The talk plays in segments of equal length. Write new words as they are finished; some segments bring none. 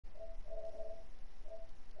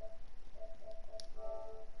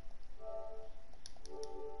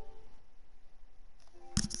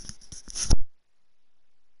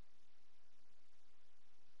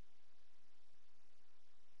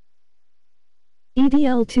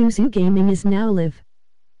EDL2 Zoo Gaming is now live.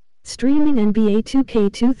 Streaming NBA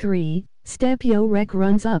 2K23, Step Yo Rec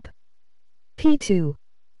runs up. P2.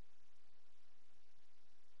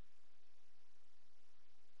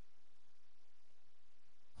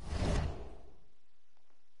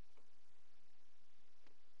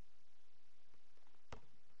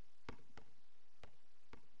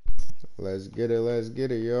 Let's get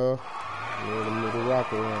it, y'all. Move the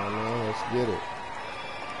rock around, man. Let's get it.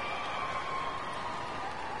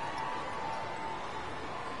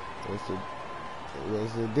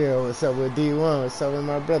 What's the deal? What's up with D1? What's up with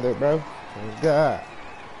my brother, bro? Thank God.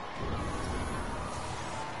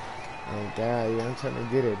 Thank God, yeah, I'm trying to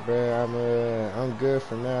get it, bro. I'm good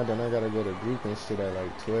for now. Then I gotta go to group and shit at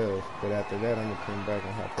like 12. But after that, I'm gonna come back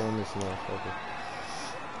and hop on this motherfucker.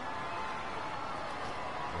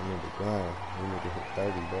 I need to grind. We need to hit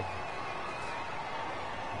 30, bro.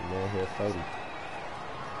 Man, hit 40.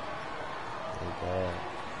 Thank God.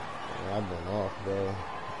 Man, I've been off, bro.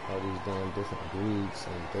 Always doing different Greeks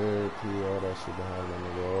and therapy, all that shit behind me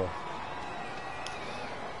nigga off.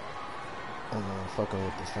 I'm fucking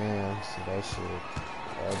with the fam, so that shit.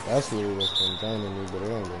 That's really what's been draining me, but it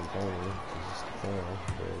ain't been draining me. It's just the fam.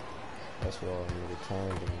 But that's what all nigga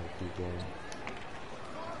times and I keep doing.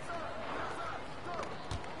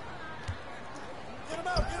 Get him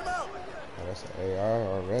out! Get him out! Oh, that's an AR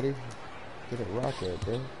already? Get a rocket,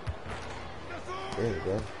 bro. There you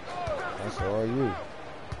go. That's all you.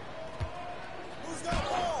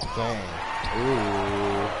 Dang.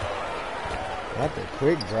 Ooh. Not the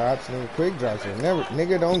quick drops. Nigga, quick drops will never.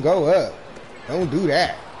 Nigga, don't go up. Don't do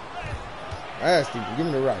that. Alright, Steve, give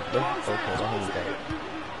me the rock, bro. Okay, don't hold that.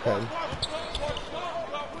 Okay.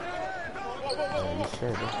 Oh, you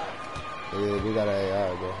sure, bro? Yeah, we got an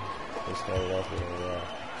AR, bro. We started off with an AR.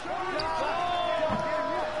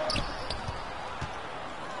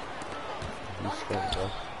 You sure, bro?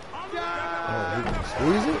 Oh, he can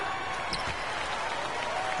squeeze it?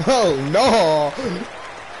 Oh no!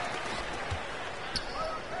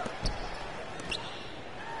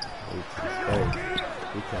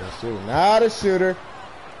 He can't shoot. Not a shooter.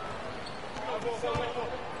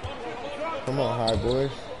 Come on, high boys.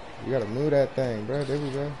 You gotta move that thing, bro. There we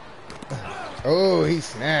go. Oh, he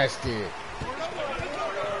snatched it.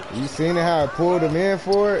 You seen it how I pulled him in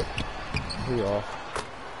for it? He off.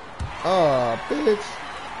 Oh, bitch.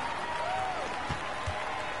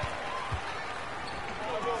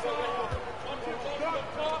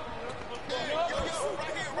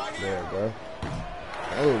 There, bro.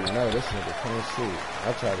 Oh, no, this nigga can't shoot. I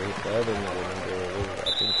tried to hit the other nigga and do it. I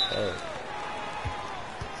think it's hard.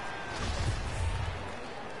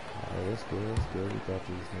 Alright, that's good, that's good. We got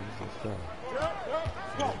these niggas. Let's go.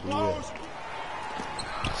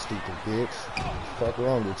 Stupid bitch. What the fuck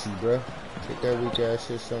wrong with you, bro? Take that weak ass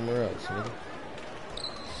shit somewhere else, nigga.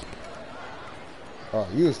 Oh,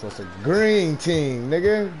 you was supposed to green team,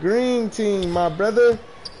 nigga. Green team, my brother.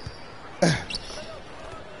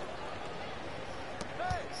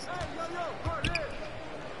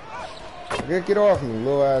 Get off me,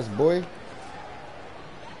 little ass boy.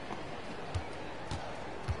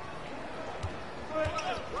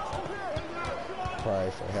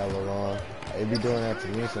 Probably for hella long. They be doing that to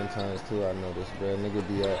me sometimes too, I notice, bro. Nigga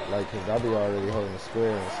be like, cause I be already holding the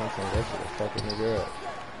square and sometimes that shit'll fuck a nigga up.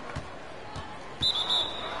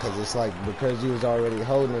 Cause it's like, because you was already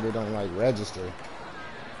holding it, it don't like register.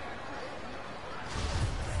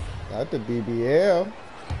 Not the BBL.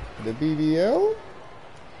 The BBL?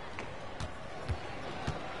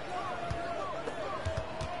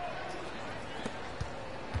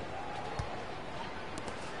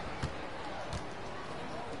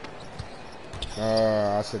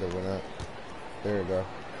 I should have went up. There we go.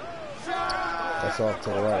 That's off to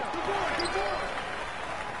the right.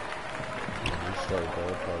 You straight, bro.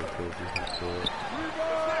 Probably cool if you can do it.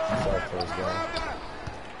 It's our first game.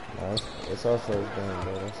 Nice. It's our first game,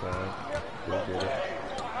 bro. That's alright. We'll get it.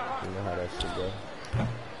 You know how that shit go.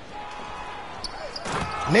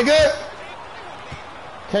 Nigga!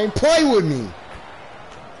 Can't play with me!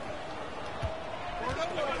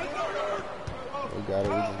 We got it.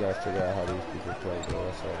 We just gotta figure out how these people play, bro.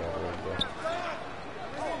 That's all that is, bro.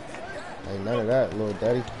 Ain't none of that, little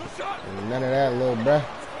daddy. Ain't none of that, little bruh.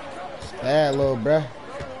 It's bad, little bruh.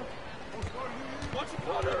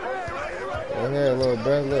 Go ahead, little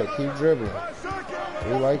bruh. Look, keep dribbling.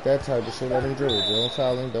 We like that type of shit. Let him dribble. Don't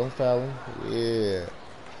foul him. Don't foul him. Yeah.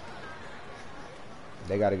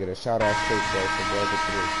 They gotta get a shot off quick, bro. So guard the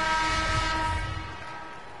three.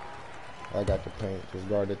 I got the paint. Just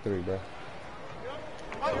guard the three, bro.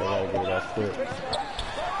 So they gotta get it off quick.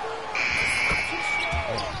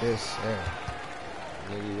 Oh, this, yeah.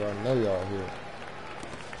 Nigga, y'all know y'all here.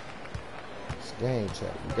 Game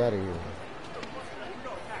check. You gotta hear me.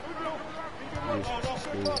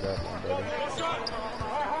 Squeeze that one, brother.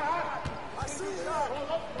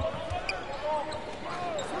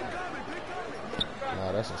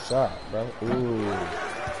 Nah, that's a shot, bro. Ooh.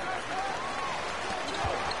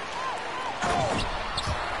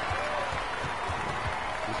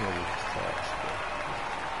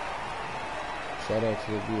 Shout out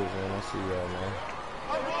to the viewers, man. I see y'all, man.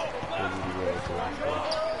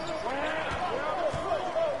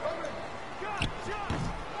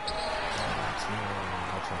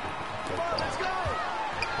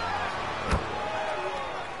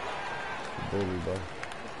 There we go.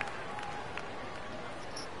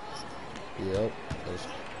 Yep.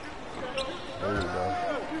 There we go.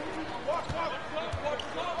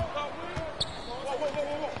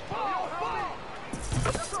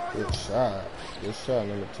 Good shot. Good shot,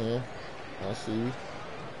 number 10. I see you.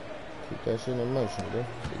 Keep that shit in motion, bro.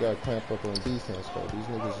 We gotta clamp up on defense, though. These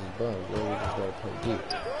niggas is bums, bro. We just gotta play D.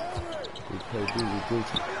 We play D, we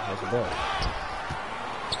Gucci. That's about it.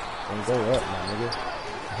 Don't go up, my nigga.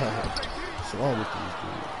 What's wrong with these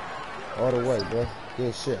dudes? All the way, bro.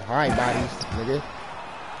 Good shit. High bodies, nigga.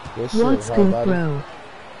 Good shit, What's high good, body. bro?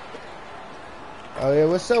 Oh yeah,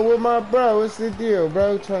 what's up with my bro? What's the deal,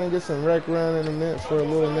 bro? Trying to get some rec run in a minute for a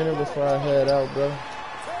little minute before I head out, bro.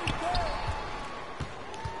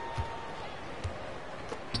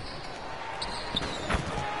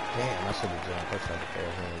 Damn, I should have jumped. I tried to throw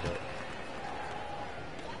hands up.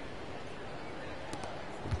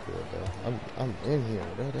 Good, bro. I'm in here,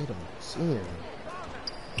 bro. They don't see me.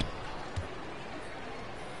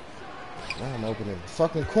 Now I'm opening the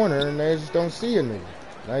fucking corner and they just don't see a nigga.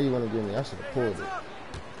 Now you want to give me? I should have pulled it.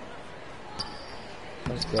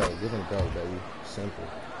 Let's go. Give him go, baby. Simple.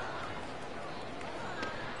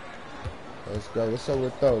 Let's go. What's up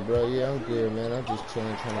with though, bro? Yeah, I'm good, man. I'm just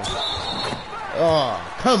chilling, trying to... Oh,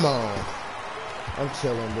 come on. I'm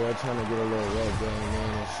chilling, bro. Trying to get a little red game,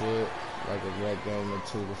 man, and shit. Like a red game or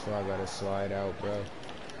two before I gotta slide out, bro.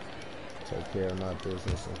 Take care of my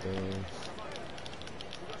business and things.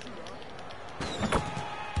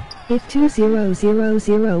 If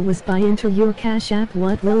 2000 was by enter your Cash App,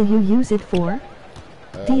 what will you use it for?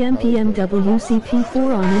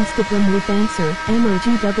 DMPMWCP4 on Instagram with answer,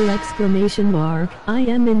 emoji double exclamation mark, I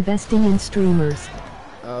am investing in streamers.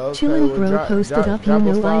 Okay, Chillin' well, bro posted up, you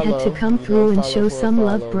know I had to come through and show some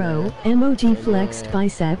love, bro. Emoji flexed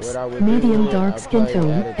biceps, medium dark skin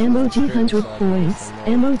tone, emoji 100 points,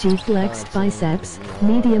 emoji flexed biceps,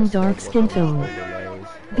 medium dark skin tone.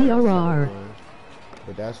 BRR.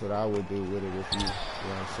 But that's what I would do with it if you know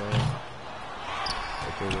what I'm saying?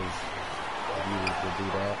 If it was, if you was to do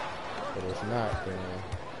that. But if not, then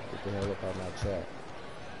get the hell up out my chat.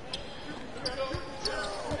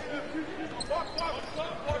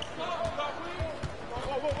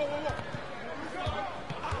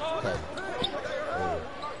 Okay.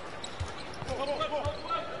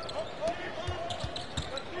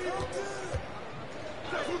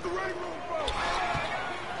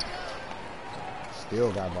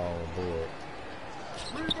 Still got ball on board.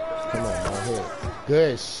 Come on, Mar. Hit.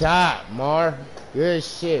 Good shot, Mar. Good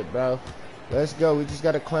shit, bro. Let's go. We just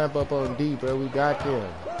got to clamp up on D, bro. We got them.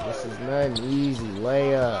 This is nothing easy.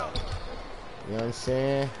 Layup. You know what I'm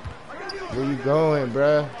saying? Where you going,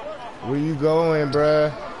 bro? Where you going,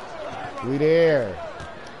 bro? We there.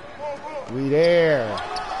 We there.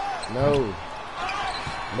 No.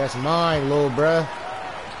 That's mine, little bruh.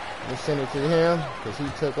 Let's send it to him, because he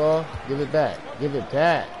took off. Give it back. Give it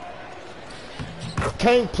back.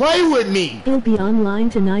 Can't play with me! He'll be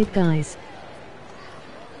online tonight, guys.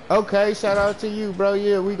 Okay, shout out to you, bro.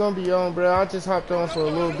 Yeah, we gonna be on, bro. I just hopped on for a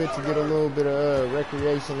little bit to get a little bit of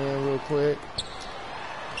recreation in real quick.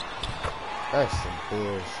 That's some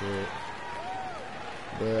bullshit.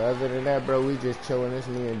 But other than that, bro, we just chilling. It's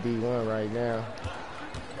me and D1 right now.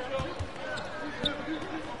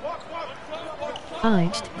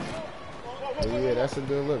 Iced. But yeah, that's a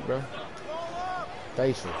good look, bro.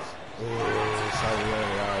 Facials. Oh, sorry,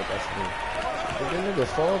 alright, that's me. Did that nigga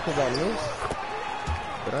fall because I missed?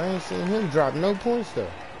 But I ain't seen him drop no points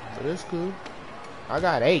though. So that's cool. I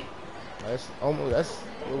got 8. That's almost, that's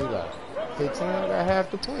what we got. 15, I got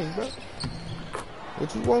half the points, bro.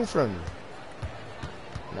 What you want from me?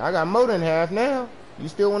 Now I got more than half now. You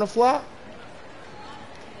still want to flop?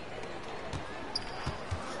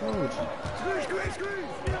 What's wrong with you?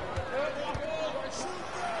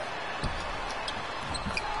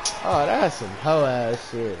 Oh, that's some hoe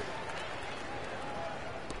ass shit.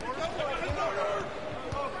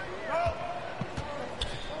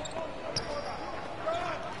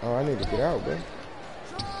 Oh, I need to get out, bro.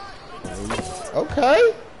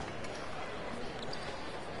 Okay.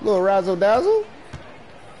 Little razzle dazzle.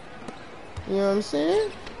 You know what I'm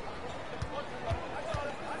saying?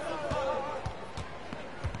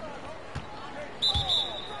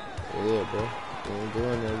 Yeah, bro. We ain't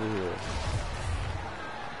doing over here.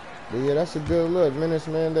 But yeah, that's a good look. Minutes,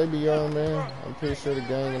 man, they be on, man. I'm pretty sure the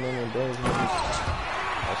gang and them brothers, man.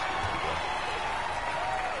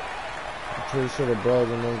 I'm pretty sure the bros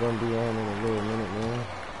and them gonna be on in a little minute, man.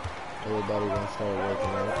 Everybody gonna start working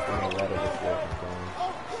out. You know, a lot of this working things.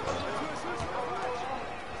 So.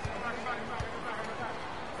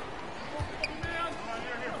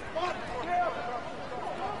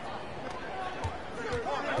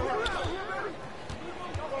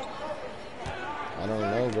 I don't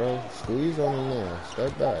know, bro. Squeeze on him there.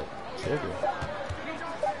 Step back. Check it.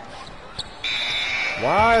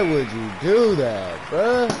 Why would you do that,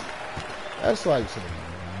 bruh? That's like some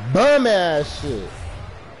bum ass shit.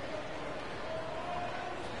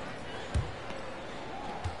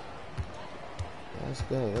 Let's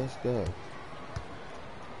go, let's go.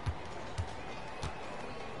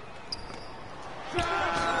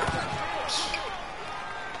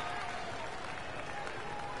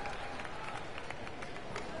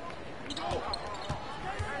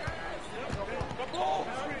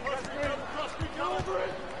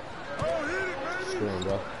 Screen,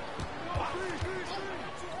 bro.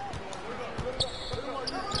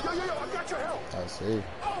 I see.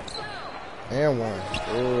 And one.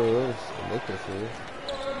 Oh, it's looking for it.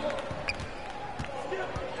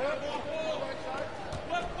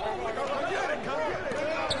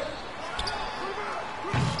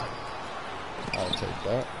 I'll take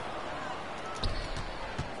that.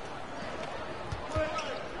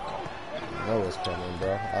 I know what's coming,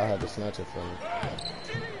 bro. I'll have to snatch it from you.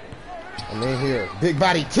 I'm in here. Big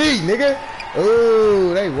body T, nigga.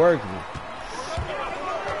 Ooh, they working.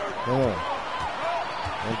 Come on.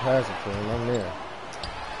 I'm passing to him. I'm there.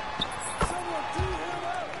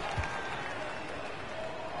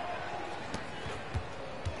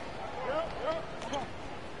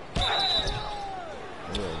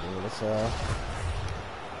 Yeah, dude, that's all.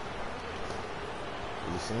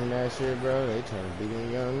 You seen that shit, bro? They trying to beat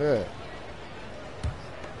him young up.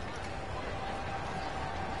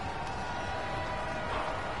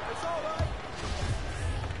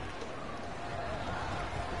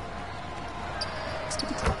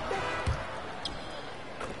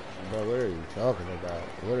 Bro, what are you talking about?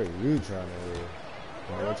 What are you trying to do?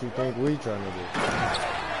 What you think we trying to do?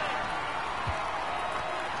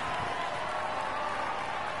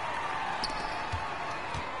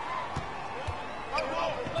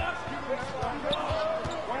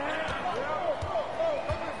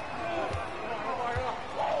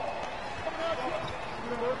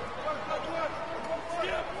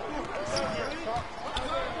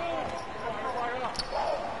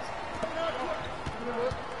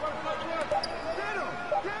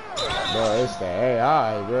 Bro, it's the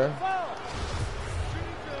AI, bro.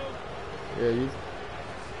 Yeah, you.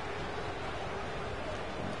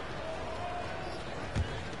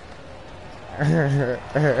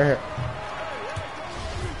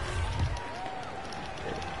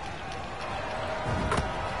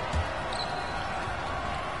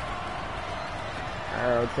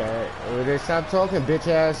 Okay. Well, then stop talking, bitch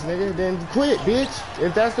ass nigga. Then quit, bitch.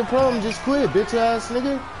 If that's the problem, just quit, bitch ass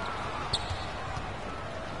nigga.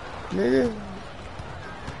 Nigga.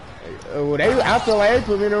 Well, I feel like they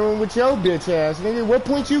put me in a room with your bitch ass, nigga. What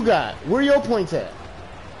point you got? Where your points at?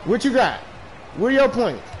 What you got? Where your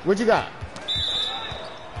points? What you got?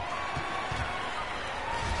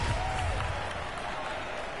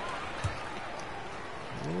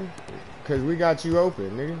 Cause we got you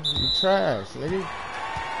open, nigga. You trash, nigga.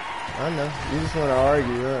 I know. You just wanna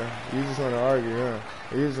argue, huh? You just wanna argue, huh?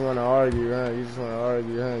 You just wanna argue, huh? You just wanna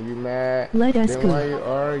argue, huh? You mad? Let us then go. why you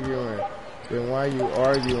arguing? Then why you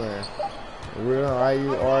arguing? Real, why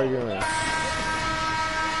you arguing?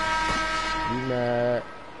 You mad?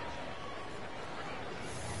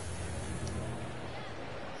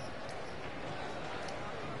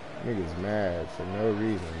 Niggas mad for no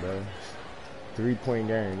reason, bro. 3-point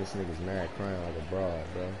game, this nigga's mad crying like a broad,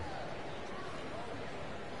 bro.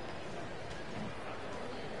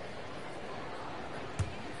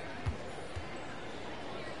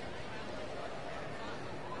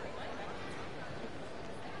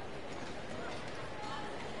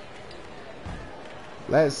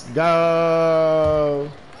 Let's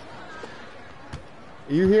go.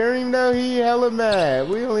 You hear him though? He hella mad.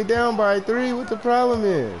 We only down by 3. What the problem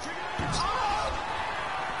is?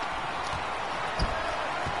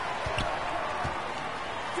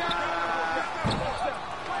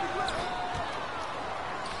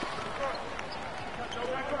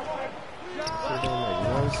 Shit don't make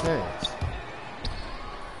no sense.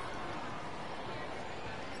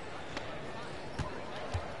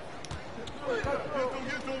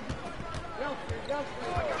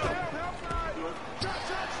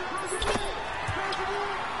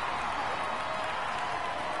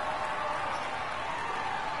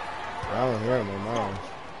 I don't hear my mom.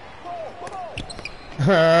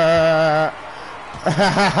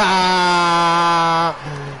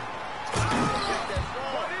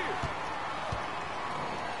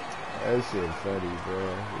 That shit funny, bro.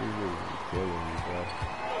 You really killing me, bro.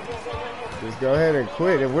 Just go ahead and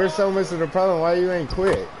quit. If we're so much of the problem, why you ain't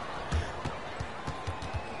quit?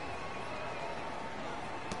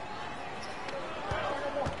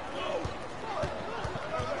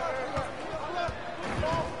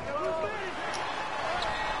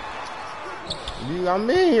 I'm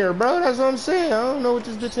in here, bro. That's what I'm saying. I don't know what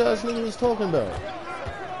this bitch ass nigga was talking about.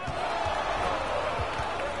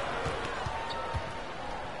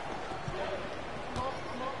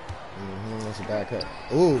 That's a bad cut.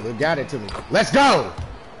 Ooh, it got it to me. Let's go.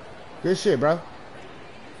 Good shit, bro.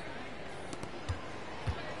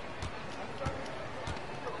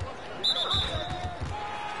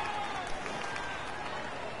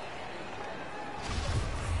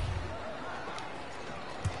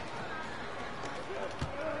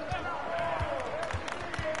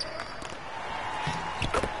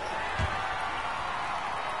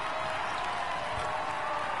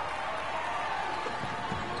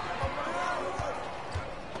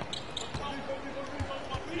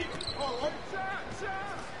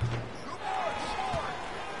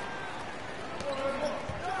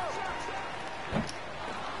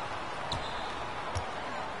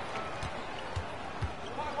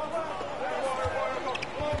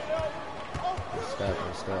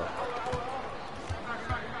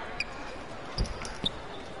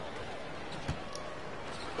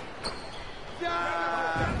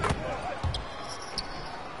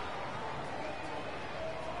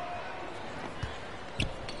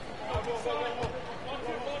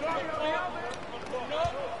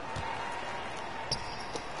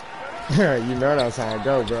 You know that's how it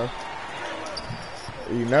go, bro.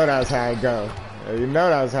 You know that's how it go. You know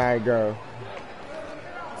that's how it go.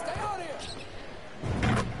 Stay on here.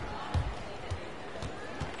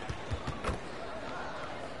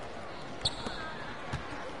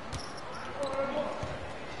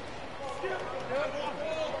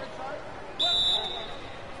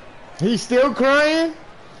 He's still crying?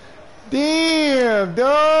 Damn,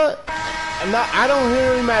 dog. I don't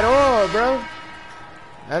hear him at all, bro.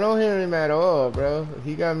 I don't hear him at all, bro.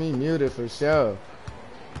 He got me muted for sure.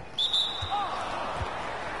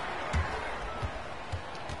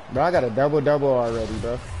 Bro, I got a double-double already,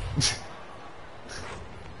 bro.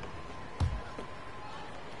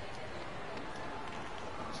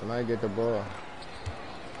 Somebody get the ball.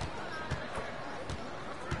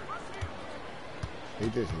 He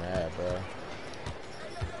just mad, bro.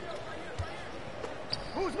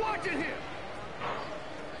 Who's watching here?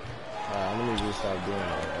 I'm gonna just stop doing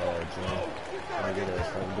that, Jim. I get it.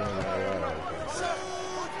 Stop doing that.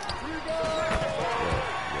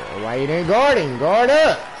 Yeah. Why you didn't guard him? Guard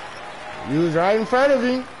up. You was right in front of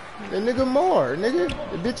him. The nigga more, nigga.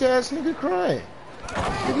 The bitch ass nigga crying.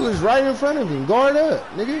 Nigga was right in front of him. Guard up,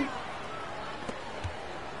 nigga.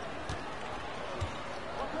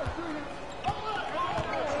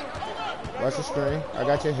 Watch the screen. I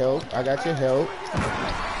got your help. I got your help.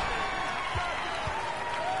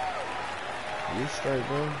 You straight,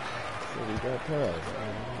 bro. Shit, we got past.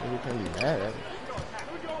 We can't be mad at it.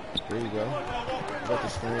 There you go. Got the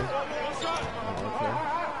screen. Oh, okay.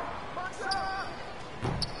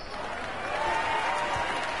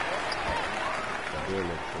 Good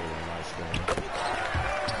look cool on my screen.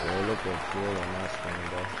 Good look cool on my screen,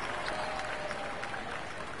 bro.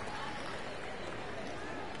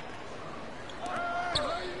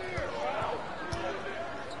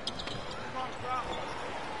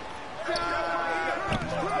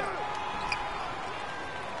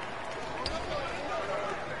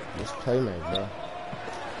 Playmate, bro.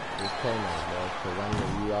 Just playmate, bro. Cause I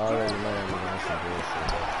mean, you already know I'm doing some bullshit,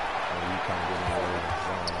 bro. And you can't get in the way of the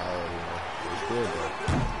zone. I already know. It's good, bro.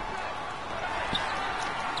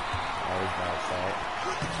 I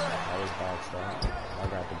was boxed out. I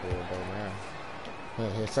got the ball, though, now.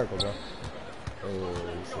 Here, circle, bro. Oh,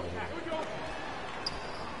 you see it.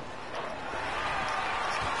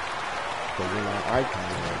 Cause you're not icon,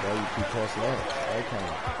 bro. You keep tossing that. Icon.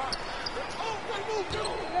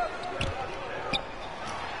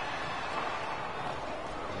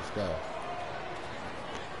 Go.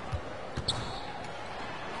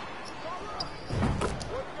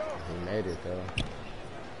 He made it though.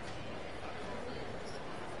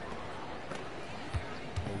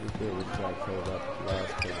 shit. We tried to close up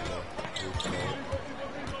last pick, though. We scored.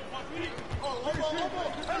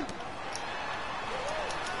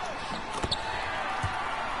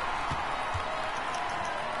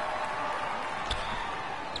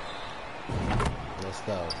 Let's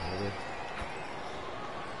go, nigga.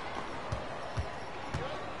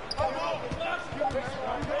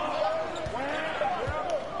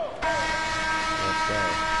 Let's go.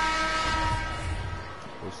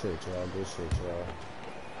 Good shit, y'all. Good shit, y'all.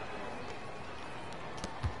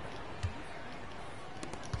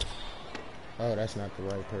 Oh, that's not the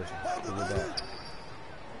right person. Give it back.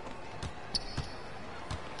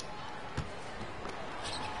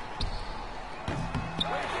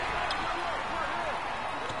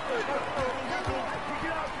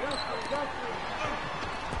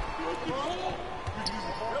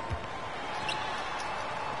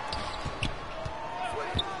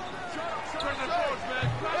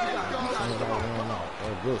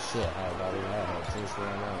 Good shit, how about it? I had just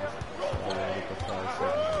ran out. I wanted to 5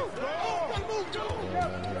 seconds. Yeah,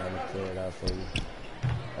 man, here, I'm gonna clear it out for you.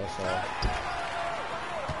 That's all.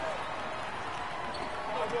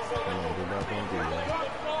 Come on, get back on D, y'all.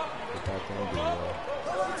 Get back on D, y'all.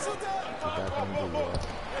 Get back on D, y'all.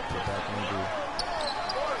 Get back on D.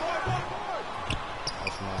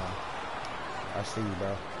 That's mine. I see you,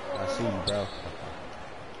 bro. I see you, bro.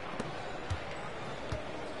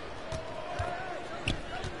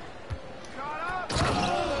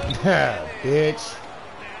 Bitch.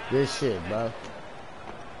 Good shit, bro.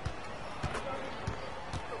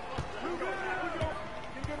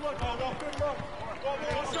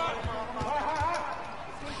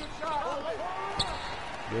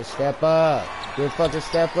 Good step up. Good fucking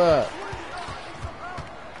step up.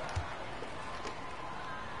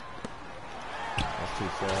 That's too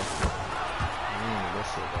fast. Good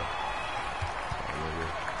shit, bro.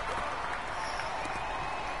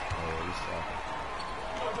 Oh, he's stopping.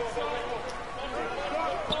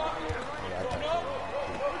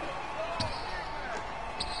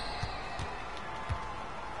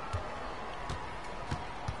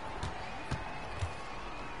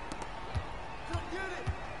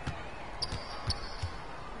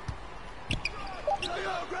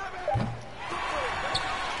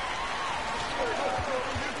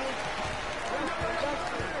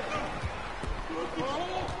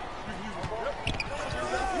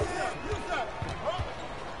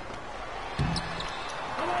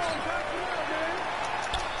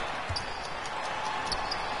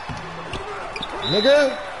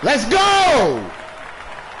 Nigga, let's go!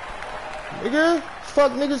 Nigga,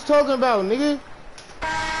 fuck niggas talking about, nigga?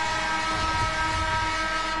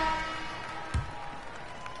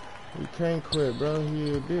 He can't quit, bro.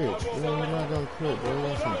 He a bitch. Bro, he's not gonna quit, bro.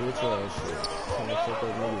 That's some bitch ass shit. Trying to fuck up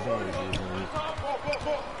niggas' energies, man.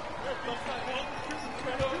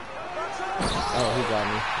 Oh, he got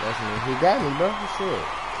me. That's me. He got me, bro. Shit.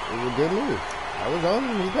 It was a good move. I was on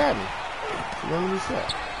him. He got me. You know what he said?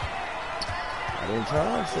 I didn't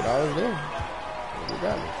try. Shit, I was there. He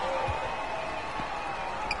got me.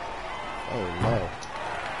 Oh, no.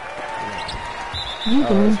 You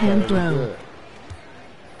going him, bro.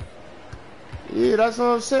 Yeah, that's what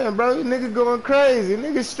I'm saying, bro. These niggas going crazy.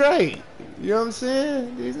 Niggas straight. You know what I'm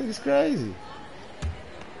saying? These niggas crazy.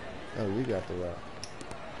 Oh, we got the rock.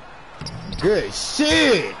 Good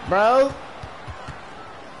shit, bro.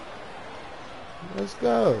 Let's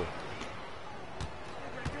go.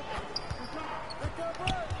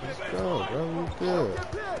 Let's go, bro. We good.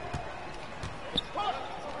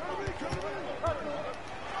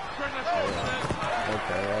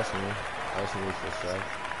 Okay, that's me. That's me for sure.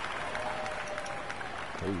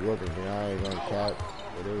 He whooping me. I ain't gonna cap,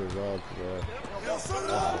 but it was all good. Let's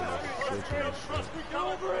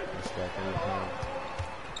back in the car.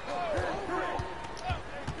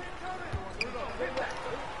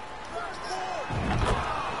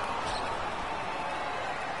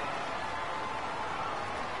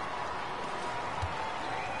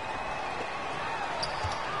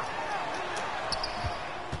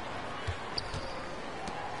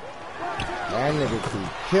 That nigga keep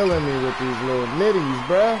killing me with these little middies,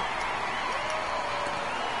 bruh.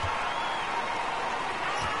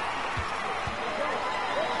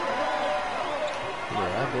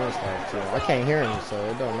 I can't hear him, so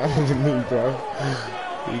it don't matter to me, bro.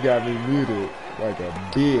 He got me muted like a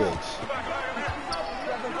bitch.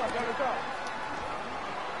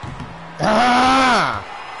 Ah!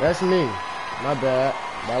 That's me. My bad.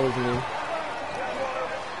 That was me.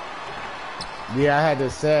 Yeah, I had to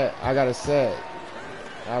set. I got a set.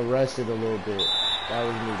 I rushed it a little bit. That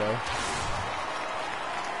was me, though.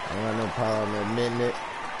 I got no problem admitting it.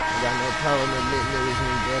 I got no problem admitting it was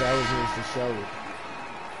me, bro. That was me for sure.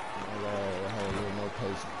 I had a little more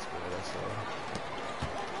patience, bro. That's all.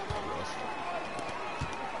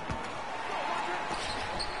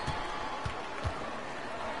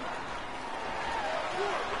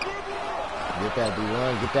 Get that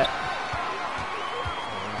D1, get that.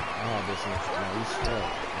 I had this one. No, you straight.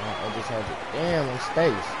 I just had to. Damn, I'm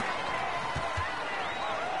space.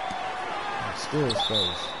 I'm still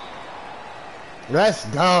space. Let's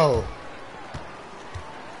go.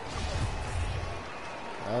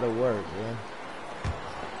 That'll work, man.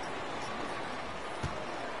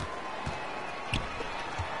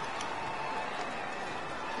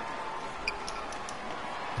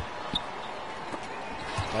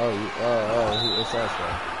 It's us,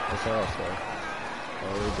 though. It's us, though.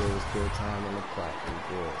 All we did was kill time on the clock. We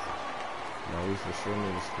good. No, we for sure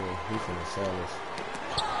need to score. He finna sell us.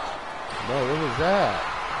 Bro, what was that?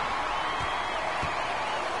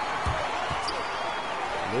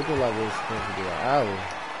 It looked like it was supposed to be an alley.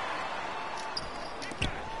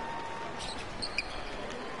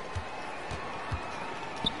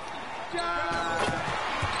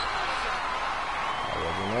 I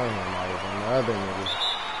wasn't on him. I was on the other nigga.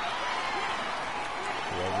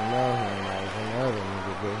 I wasn't on him. I was on the other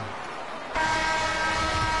nigga, bro.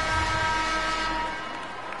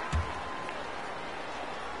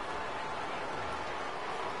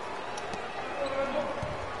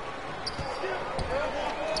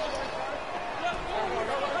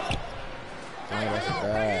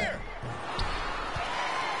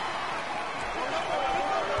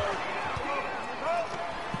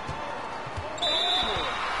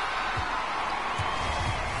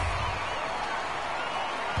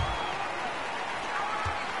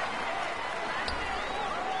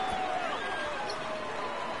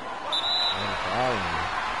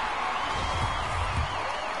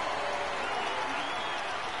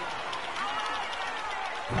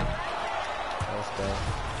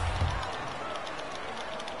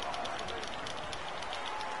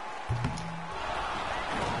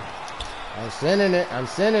 I'm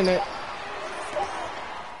sending it.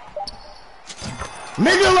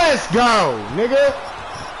 Nigga, let's go, nigga.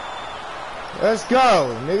 Let's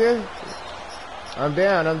go, nigga. I'm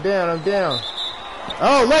down.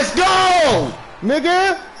 Oh, let's go,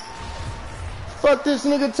 nigga. Fuck this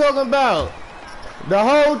nigga talking about? The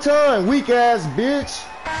whole time, weak ass bitch.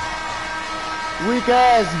 Weak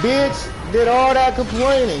ass bitch. Did all that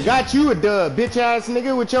complaining. Got you a dub, bitch ass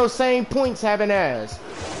nigga, with your same points having ass.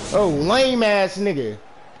 Oh, lame ass nigga.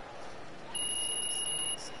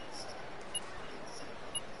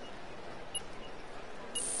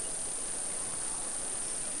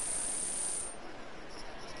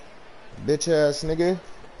 Bitch ass nigga.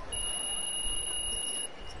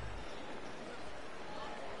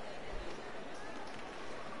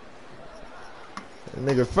 That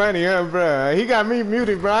nigga funny, huh, bro? He got me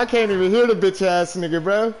muted, bro. I can't even hear the bitch ass nigga,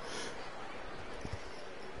 bro.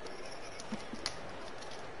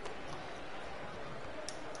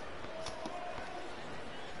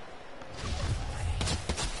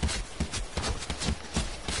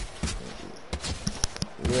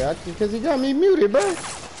 Yeah, because he got me muted, bro.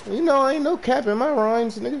 You know, ain't no cap in my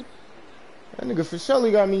rhymes, nigga. That nigga for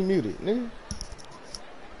surely got me muted, nigga.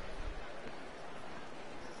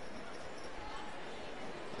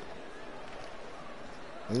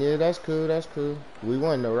 Yeah, that's cool, that's cool. We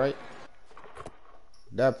won though, right?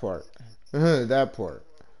 That part. That part.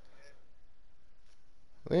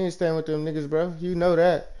 We ain't staying with them niggas, bro. You know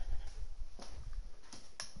that.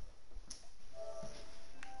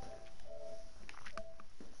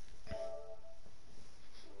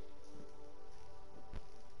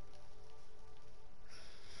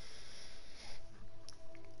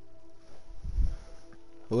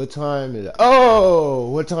 What time is it? Oh,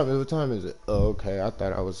 what time is it? Oh, okay, I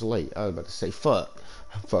thought I was late. I was about to say fuck.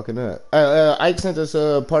 I'm fucking up. Ike sent us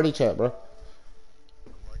a party chat, bro.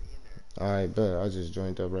 Alright, bet. I just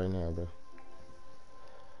joined up right now, bro.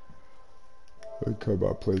 Let me cut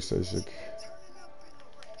my PlayStation.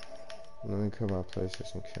 Let me cut my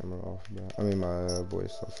PlayStation camera off, bro. I mean my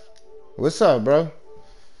voice off. What's up, bro?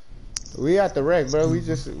 We at the wreck, bro. We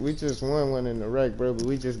just won one in the wreck, bro. But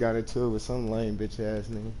we just got into it with some lame bitch ass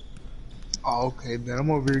nigga. Oh, okay, then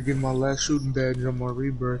I'm over here getting my last shooting badge on my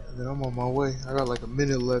rebirth, and then I'm on my way. I got like a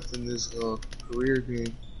minute left in this career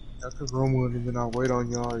game. Y'all can roam with it, and then I'll wait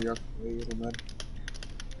on y'all. Y'all can wait, it don't matter.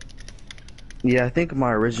 Yeah, I think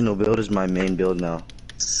my original build is my main build now.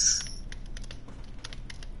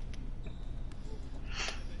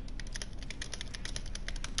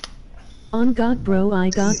 On God, bro, I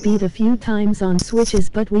got beat a few times on switches,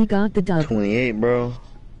 but we got the dub. 28, bro.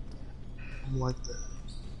 I'm like that.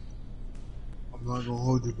 I'm not gonna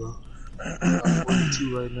hold you, bro. I'm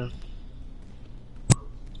 42 right now.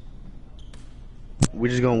 We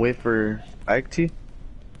just gonna wait for Ike T?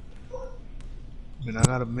 I mean, I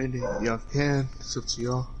got a minute. Y'all can. It's up to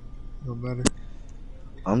y'all. No matter.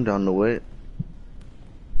 I'm down to wait.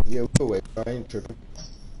 Yeah, we'll wait. I ain't tripping.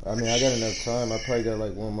 I mean, I got enough time. I probably got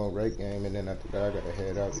like one more rate game, and then after that, I gotta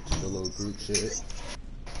head out to the little group shit.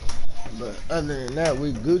 But other than that,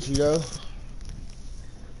 we Gucci, though.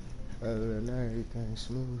 Other than that, everything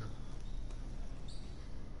smooth.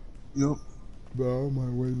 Yup. Bro, on my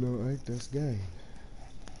way, little Ike, that's gang.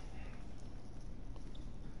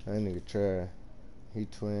 That nigga try. He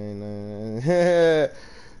twin.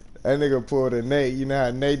 That nigga pulled a Nate. You know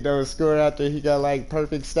how Nate don't score after he got like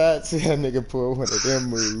perfect stats? That nigga pulled one of them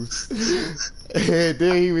moves. And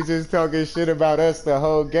then he was just talking shit about us the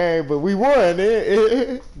whole game, but we won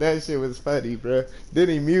it. That shit was funny, bro. Then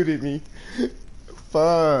he muted me.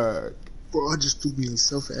 Fuck. Bro, I just threw me in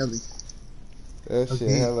Self Alley. That shit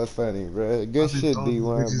hella funny, bro. Good shit,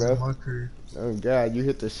 D1, bro. Oh God, you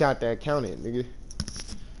hit the shot that counted, nigga.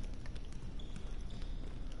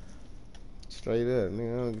 Straight up,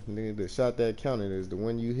 nigga, the shot that counted is the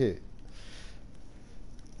one you hit.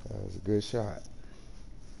 That was a good shot.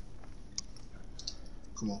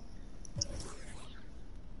 Come on.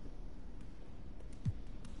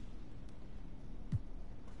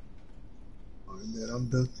 Alright, man, I'm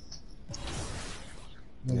done.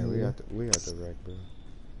 Yeah, we got the wreck, bro.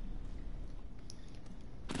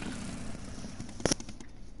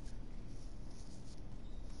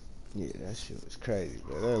 Yeah, that shit was crazy,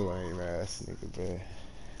 bro. That lame ass nigga, bro.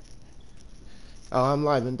 Oh, I'm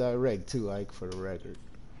live and direct too, Ike, for the record.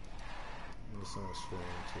 It's on stream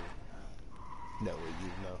too. That way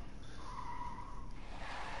you know.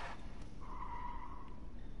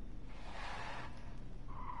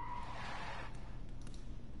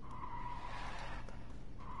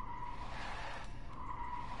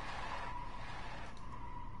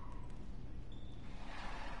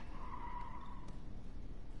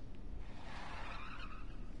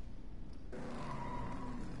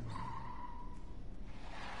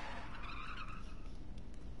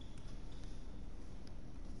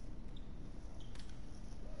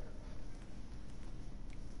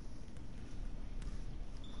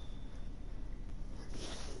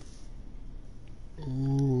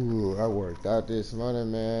 Ooh, I worked out this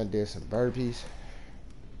morning, man. Did some burpees.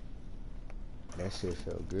 That shit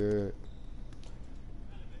felt good.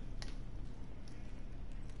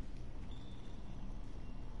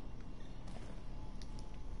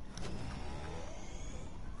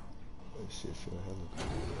 That shit feel hella good. I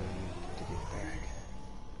need to get back.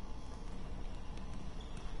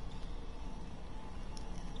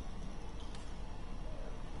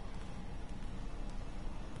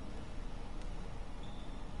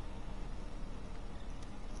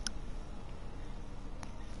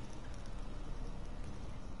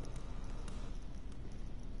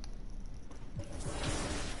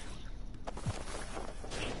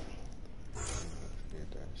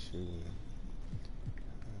 Shooting.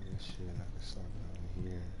 This shit, I can slap down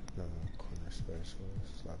here. No, corner special.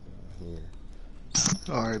 Slap down here.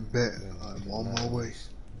 Alright, bet. I'm on my way.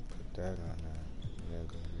 Put that on there. Then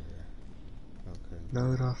go here. Okay. Now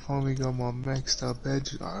that I finally got my maxed out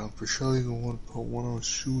badge, I'm for sure gonna want to put one on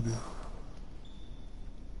shooting.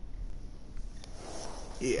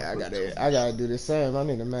 Yeah, I gotta do the same. I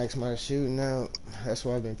need to max my shooting out. That's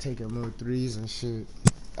why I've been taking more threes and shit.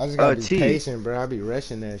 I just gotta be patient, bro. I be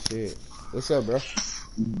rushing that shit. What's up, bro?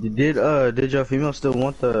 Did your female still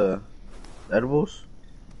want the edibles?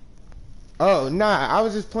 Oh, nah. I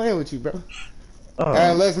was just playing with you, bro. Oh.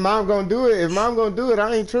 Unless mom gonna do it. If mom gonna do it,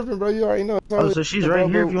 I ain't tripping, bro. You already know. Oh, so she's right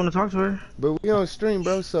here if you want to talk to her. But we on stream,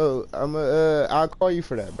 bro. So I'll call you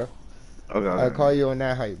for that, bro. Okay. I'll call you on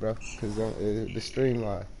that height, bro. Cause the stream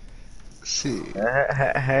live. Shit.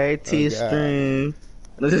 Hey, T-Stream.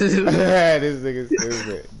 This nigga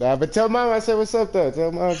stupid. Nah, but tell mom I said what's up though.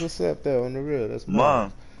 Tell mom what's up though on the real. That's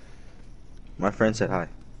Mom. My friend said hi.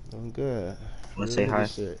 I'm good. Wanna say hi?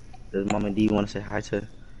 Does Mama D wanna say hi to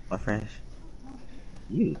my friends?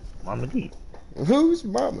 You, Mama D. Who's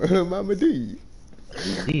Mama? Mama D.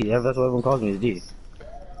 D. Yeah, that's what everyone calls me is D.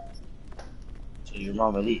 So you're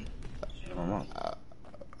Mama D. She's my mom.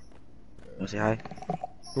 Wanna say hi?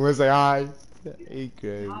 Wanna say hi? He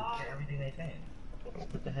crazy. Everything they say.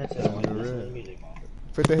 Put the headset on.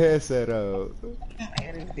 Put the headset on.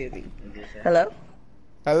 Hello?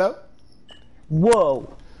 Hello?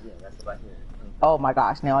 Whoa. Yeah, that's about here. Oh my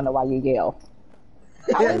gosh, now I know why you yell.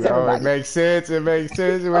 How is Oh, everybody? it makes sense. It makes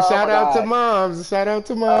sense. Well, shout out to moms. Shout out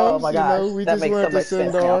to moms. Oh my gosh, You know, we that just makes went so to much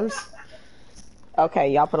sense now. Sindars.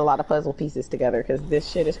 Okay, y'all put a lot of puzzle pieces together because this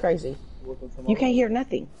shit is crazy. You can't hear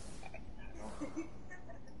nothing.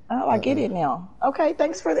 Oh, I get it now. Okay,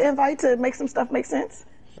 thanks for the invite to make some stuff make sense.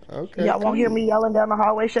 Okay. Y'all won't hear me yelling down the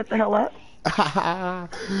hallway, shut the hell up. I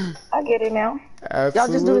get it now. Absolutely.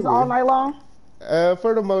 Y'all just do this all night long?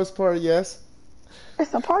 For the most part, yes.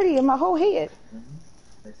 It's a party in my whole head.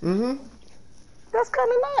 Mm-hmm. That's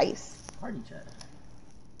kind of nice. Party chat.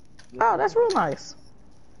 Oh, that's real nice.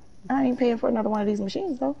 I ain't paying for another one of these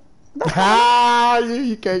machines, though.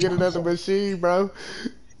 You can't get another machine, bro.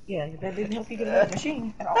 Yeah, that didn't help you get another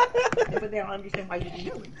machine at all. But they don't understand why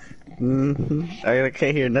you do it. I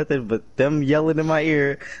can't hear nothing but them yelling in my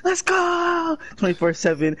ear. Let's go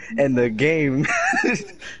 24/7 and the game.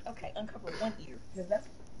 Okay, uncover one ear. Cause that's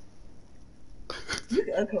you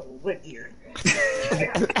can uncover one ear.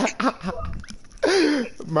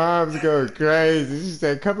 Mom's going crazy. She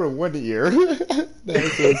said, "Cover one ear."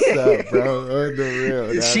 That's what's up, bro.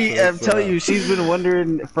 Unreal. I'm telling you, she's been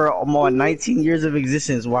wondering for almost 19 years of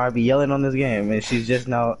existence why I be yelling on this game, and she's just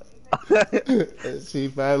now. She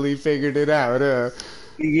finally figured it out, huh?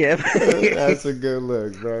 Yeah. That's a good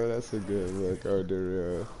look, bro. That's a good look. Oh, the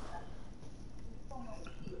real.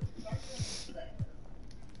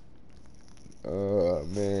 Oh,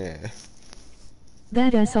 man.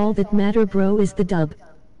 That's all that matter, bro, is the dub.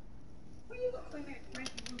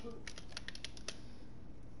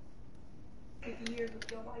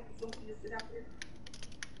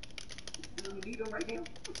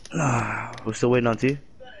 We're still waiting on T?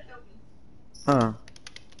 Huh.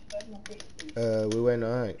 We waiting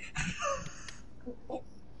on Hank.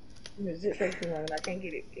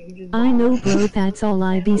 I know, bro, that's all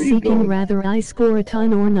I be seeking, rather I score a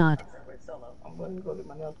ton or not.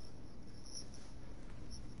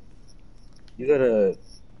 You gotta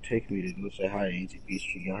take me to go say hi to Auntie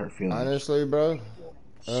Peachtree, get her feelings. Honestly, bro,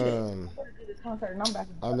 I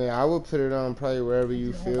mean, I would put it on probably wherever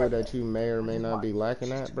you feel that you may or may not be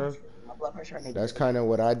lacking at, bro. That's kind of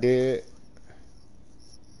what I did.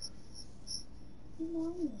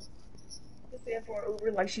 For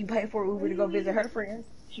Uber, like she paid for Uber to go visit her friends.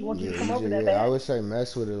 She wants you to come over Yeah, that bad. I would say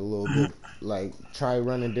mess with it a little bit. Like, try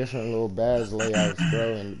running different little badge layouts,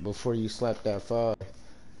 bro, and before you slap that 5.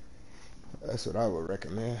 That's what I would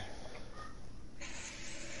recommend.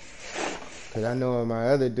 Cause I know in my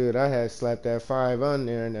other dude, I had slapped that 5 on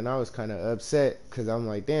there, and then I was kind of upset, cause I'm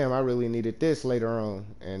like, damn, I really needed this later on,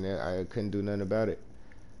 and I couldn't do nothing about it.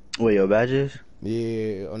 Wait, your badges?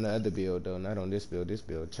 Yeah, on the other build though, not on this build. This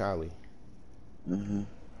build, Charlie. I'm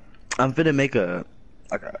finna make a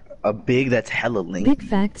big that's hella linked. Big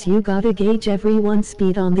facts, you gotta gauge everyone's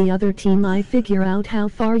speed on the other team. I figure out how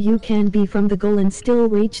far you can be from the goal and still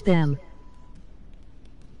reach them.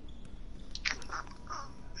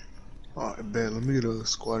 Alright, bet. Let me get a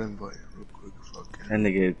squad invite real quick. And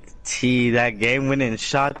nigga T, that game winning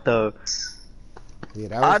shot though. Yeah,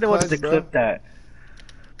 that was I didn't want to bro. clip that.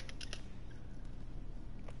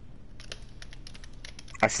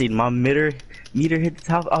 I seen my meter hit the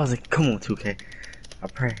top. I was like, come on, 2K. I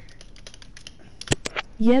pray.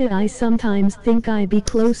 Yeah, I sometimes think I be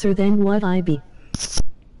closer than what I be.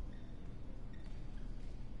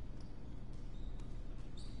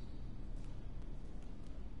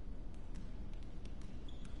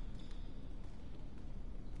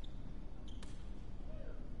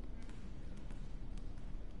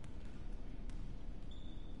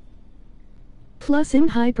 Plus in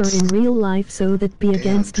hyper in real life, so that be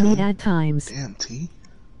against me at times. Damn, T.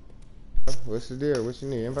 What's the deal? What you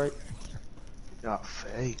need? Invite? Y'all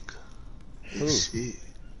fake. Who? Shit.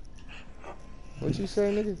 What you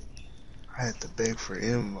say, nigga? I had to beg for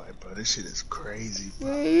invite, bro. This shit is crazy,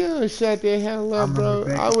 bro. Yeah, you shut the hell up, bro.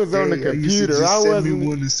 back I was on the day, I used to computer. just I send me wasn't.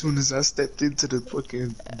 one as soon as I stepped into the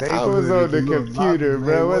fucking I was on the computer,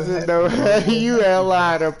 bro. Wasn't no you hell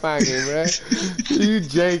out of pocket, bro. You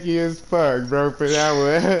janky as fuck, bro. For that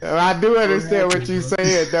one, I do understand what you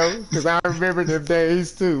saying though, cause I remember them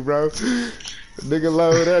days too, bro. Nigga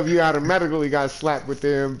load up, you automatically got slapped with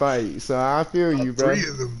the invite. So I feel you, bro. 3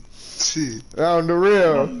 of them. Shit. On the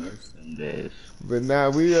real. This. But now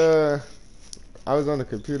we I was on the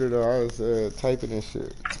computer though. I was typing and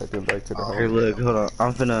shit, typing back to the home. Here, look, hold on.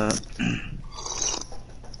 I'm finna.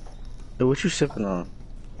 Hey, what you sipping on?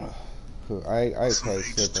 I probably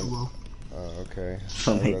sipping. Oh, okay.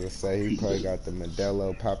 I was gonna say he probably got the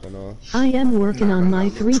Modelo popping on. I am working on my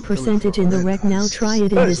 3% in the rec now. Try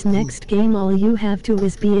it in this next game. All you have to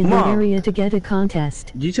is be in the area to get a contest.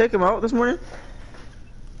 Did you check him out this morning?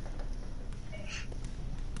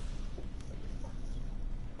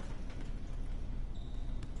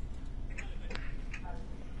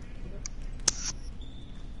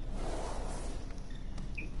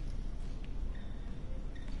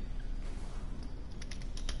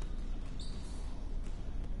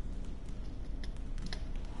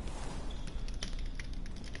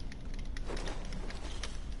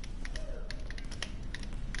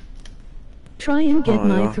 Try and get Oh,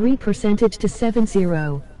 my yeah. 3 percentage to 70.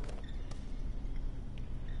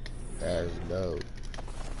 That's dope.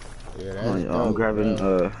 Yeah, Oh, that's yeah. dope,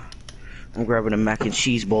 bro. I'm grabbing a mac and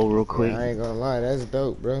cheese bowl real Yeah, quick. I ain't gonna lie, that's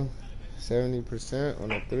dope, bro. 70%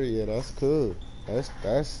 on a 3, yeah, that's cool. That's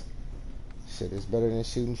shit. It's better than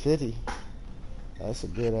shooting 50. That's a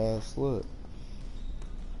good ass look.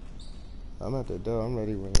 I'm at the door. I'm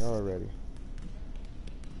ready when y'all ready.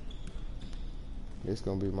 This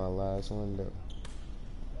gonna be my last one though.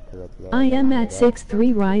 'Cause after that, I gotta am head at out.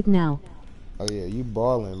 6-3 right now. Oh yeah, you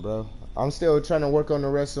balling, bro. I'm still trying to work on the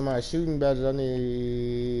rest of my shooting badges.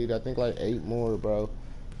 I think like 8 more, bro.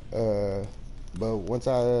 But once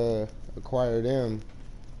I acquire them,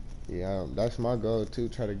 yeah, that's my goal too.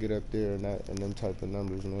 Try to get up there and them type of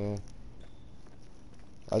numbers, man.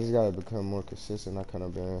 I just gotta become more consistent. I kind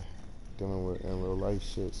of been dealing with in real life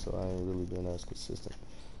shit, so I ain't really been as consistent.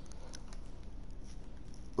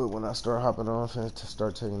 But when I start hopping off and to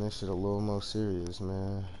start taking this shit a little more serious,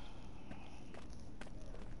 man.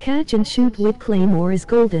 Catch and shoot with Claymore is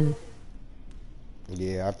golden.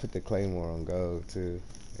 Yeah, I put the Claymore on gold too.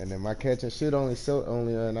 And then my catch and shoot only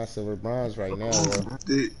not silver bronze right now though.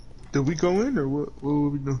 Did we go in or what? What were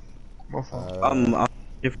we doing? My fault. I'm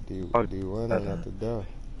D1 ain't at the door.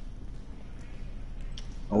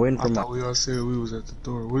 I'm waiting I for my thought we all said we was at the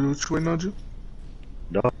door. What you waiting on, you?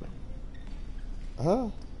 dog. Huh?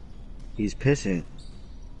 He's pissing.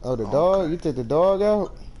 Oh, the dog? Okay. You took the dog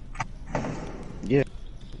out? Yeah.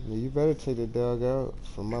 Yeah, you better take the dog out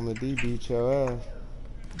for Mama D beat your ass.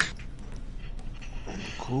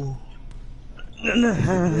 Cool. That's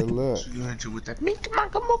a good look. So you hit you with that mink,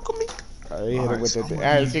 mink, mink, mink. He hit him with so the. I'm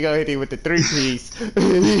Alright, gonna she gonna hit him with the 3-piece.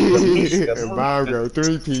 And Bob go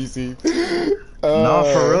 3-piece. Nah,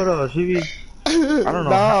 for real though. She be. I don't know.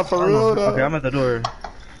 Nah, for real though. Okay, I'm at the door.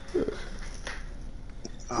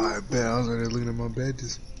 Alright, bet. I was already looking at my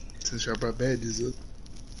badges. Since y'all brought badges up.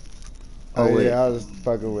 Oh, wait. yeah, I was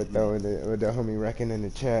fucking with the homie Wrecking in the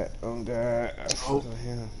chat. Oh god, I fucking with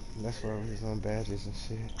him. That's why he's on badges and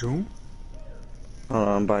shit. June? Hold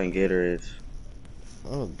on, I'm buying Gatorades.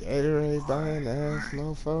 Oh, Gatorade buying ass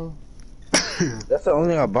mofo. That's the only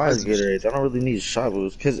thing I buy is Gatorades. I don't really need shot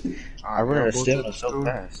boosts because I run out of both stamina at the so store?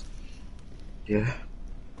 fast. Yeah.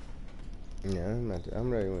 Yeah, I'm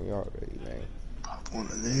ready when y'all ready, man. Pop one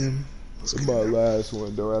of them. This is my last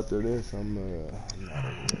one though. After this, I'm not over here,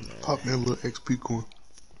 man. Pop me a little XP coin.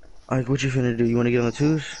 Like, what you finna do? You wanna get on the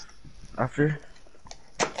twos? After?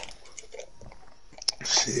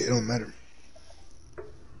 Shit, it don't matter.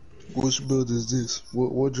 Which build is this?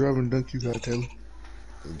 What driving dunk you got, Taylor?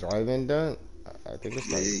 Driving dunk. I think it's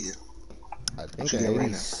like. Yeah. I think What you at got right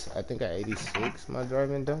 80, I think at 86 my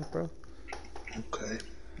driving dunk, bro. Okay.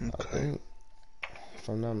 I think, if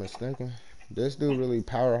I'm not mistaken, this dude really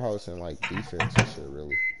powerhouse in like defense and shit,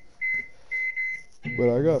 really.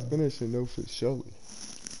 But I got finishing though for surely.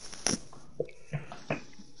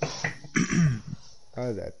 I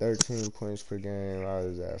was at 13 points per game. I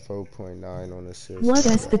was at 4.9 on assists. What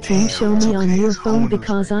does the team show me on your phone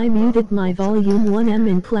because I muted my volume 1M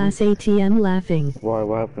in class ATM laughing. Why?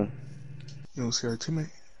 What happened? You don't see our teammate?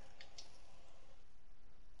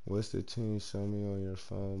 What's the team show me on your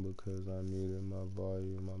phone because I muted my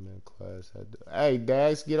volume? I'm in class. Hey,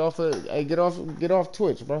 Dax, get off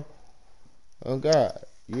Twitch, bro. Oh God,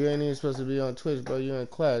 you ain't even supposed to be on Twitch, bro. You in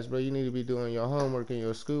class, bro. You need to be doing your homework and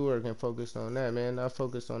your schoolwork and focused on that, man. Not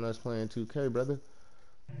focused on us playing 2K, brother.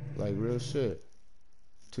 Like real shit.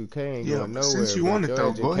 2K ain't going nowhere. Since you but want it your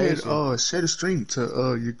though, go ahead, education- share the stream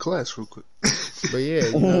to your class real quick. But yeah,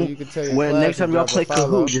 you know, you can tell your When class next time and y'all drop a play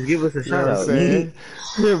follow. Kahoot, just give us a You know shout what I'm out.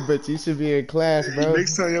 saying? But you should be in class, bro.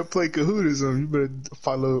 Next time y'all play Kahoot or something, you better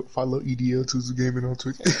follow EDL Tuesday Gaming on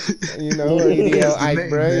Twitch. You know, or EDL That's the Ike, name,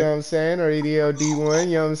 bro, you man. know what I'm saying? Or EDL D1,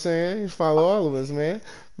 you know what I'm saying? Follow all of us, man.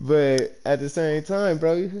 But at the same time,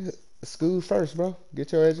 bro, school first, bro.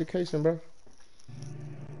 Get your education, bro.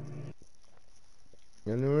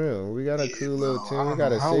 In the real, we got a cool little bro, I team. We don't got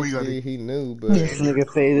know a how we 60. gotta- He knew, but This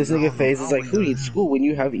nigga phase is like, who needs school when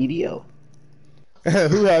you have E EDL?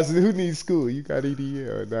 who needs school? You got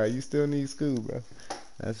EDL. Nah, you still need school, bro.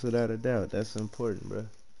 That's without a doubt. That's important, bro.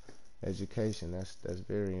 Education, that's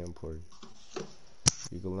very important.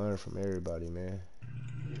 You can learn from everybody, man.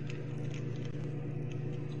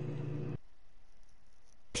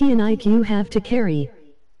 T and IQ have to carry.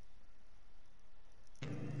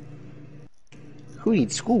 Who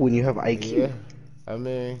needs school when you have IQ?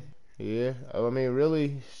 Yeah, I mean,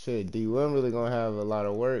 really, shit, D1 really gonna have a lot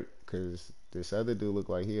of work, cause this other dude look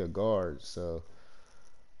like he a guard, so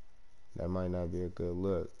that might not be a good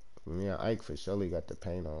look. Me and Ike for surely got the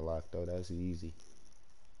paint on lock, though. That's easy.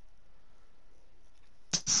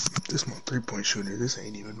 This my 3-point shooter. This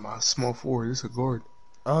ain't even my small forward. This a guard.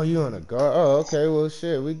 Oh, you on a guard? Oh, okay. Well,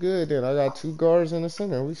 shit, we good then. I got 2 guards in the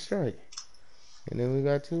center. We straight. And then we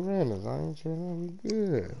got 2 randoms. I ain't tripping. We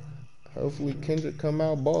good. Hopefully Kendrick come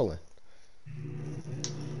out balling.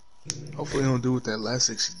 Hopefully he don't do what that last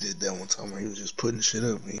 6 he did that one time where he was just putting shit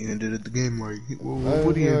up. He ended at the game right.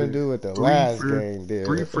 What he gonna do what the last game did?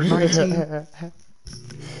 3 for 19.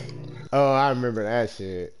 Oh, I remember that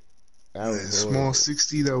shit. That was small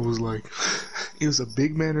 60. That was like he was a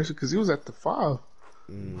big man or something because he was at the 5.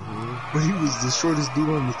 But he was the shortest dude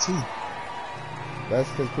on the team. That's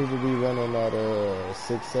because people be running that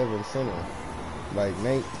 6'7" center, like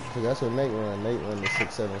Nate. Cause that's what Nate run. Nate run the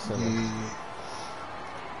 6'7" center.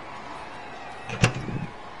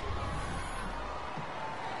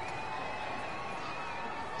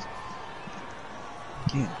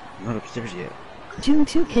 Damn, I'm not upstairs yet. June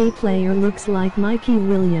 2K player looks like Mikey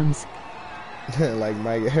Williams. Like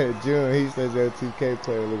Mike June, he says that 2K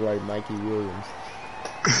player look like Mikey Williams.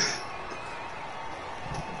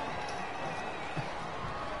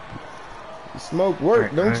 You smoke work,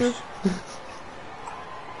 right, don't nice. you?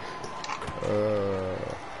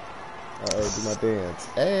 Do my dance.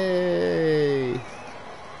 Hey,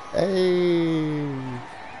 hey.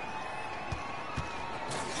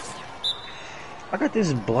 I got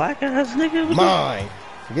this black ass nigga. With Mine.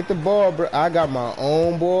 Get the ball, bro. I got my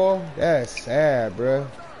own ball. That's sad, bro.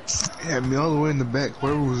 Yeah, me all the way in the back.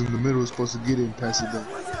 Whoever was in the middle was supposed to get it and pass it back.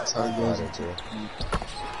 That's how it goes.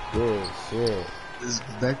 Good shit. This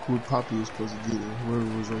backwood Poppy was supposed to get it.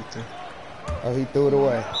 Whoever was right there. Oh, he threw it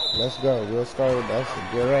away. Let's go. We'll start with that's a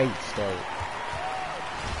great start.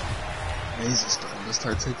 Amazing start. Let's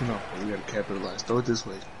start taking off. We gotta capitalize. Throw it this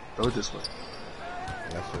way. Throw it this way.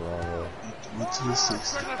 That's the wrong way. Get to the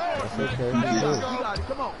 6. That's okay.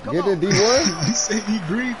 Get it, D1. He said he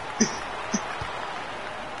agreed.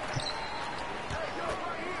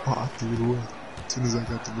 Oh, I threw it away as soon as I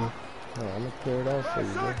got the ball. Oh, I'm gonna clear it out for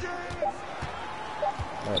you, bro.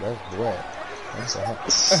 Oh, that's wet. That's a hot.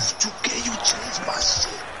 2K, you changed my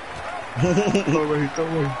shit. Don't worry,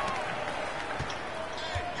 don't worry.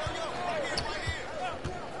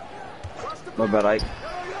 My bad, Ike.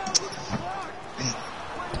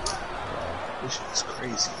 This shit is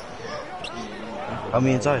crazy. Help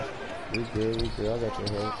me inside. We good, we good. I got your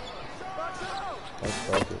help. Let's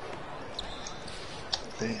fuck it.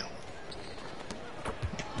 Damn.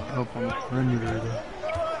 Help on the perimeter there.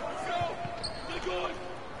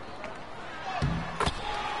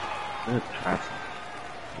 Good pass.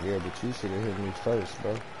 Yeah, but you should have hit me first,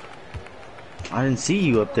 bro. I didn't see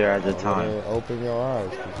you up there at the time. Open your eyes,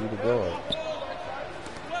 cause you the guard.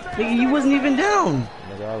 Nigga, you wasn't even down.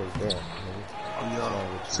 Nigga, I was there.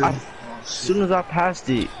 As soon as I passed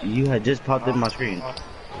it, you had just popped in my screen. Oh,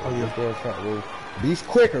 yeah, well, be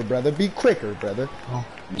quicker, brother. Be quicker, brother.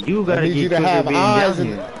 You I gotta need get you to quicker have being eyes. down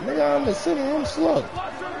And, here. nigga, I'm the center. I'm slow.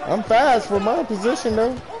 I'm fast for my position,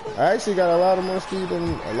 though. I actually got a lot of more speed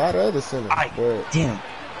than a lot of other centers. But Damn.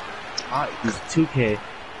 This 2K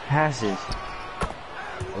passes.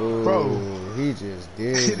 ooh, Bro. he just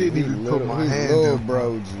did. He didn't even put my hand little up,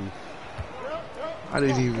 bro'd you. I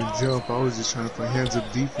didn't even jump. I was just trying to play hands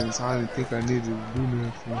up defense. I didn't think I needed to do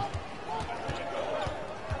nothing.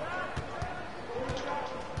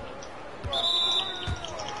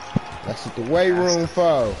 That's what the weight room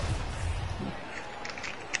for.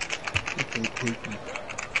 Okay, quick.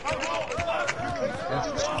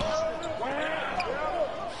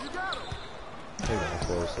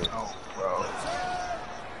 Oh, bro.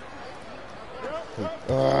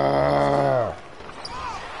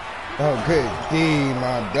 Oh, good D,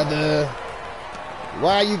 my brother.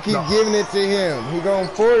 Why you keep giving it to him? He gonna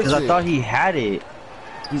force Because it. I thought he had it.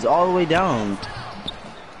 He's all the way down.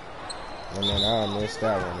 And then I missed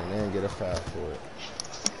that one and then get a foul for it.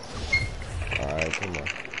 Alright, come on.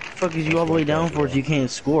 Fuck is you all the way down for if you can't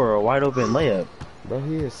score a wide open layup? Bro,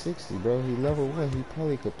 he is 60, bro. He level 1. He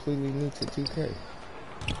probably completely new to 2K.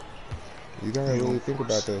 You gotta really think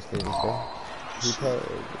about those things, bro. He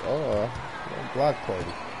probably, block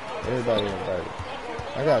party. Everybody invited.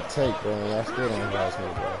 I got take, bro, and I still don't invite me,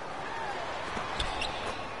 bro.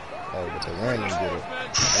 Oh, but the random did it.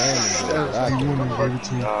 That's the one every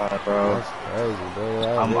team. God, bro. That's crazy, bro.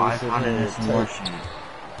 I'm really sitting iconing here this and more take. shit.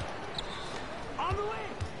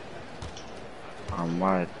 I'm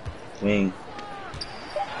wide. Wing.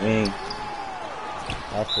 Wing.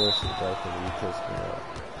 I forced it, bro, because you pissed me off.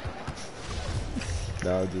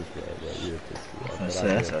 No, I'm just bad, bro. You're pissed me off. But I That's did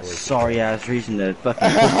a force it. sorry ass reason to fucking.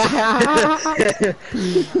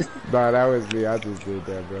 Nah, that was me. I just did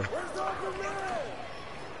that, bro.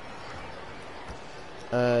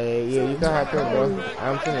 Yeah, you can hop in, bro.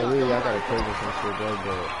 I'm finna leave. I gotta cover some shit, bro,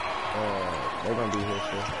 but, they're gonna be here,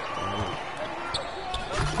 so.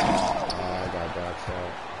 I got docs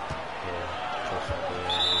out. Yeah, push out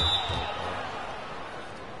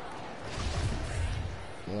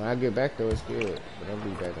there. When I get back, though, it's good. But I'll be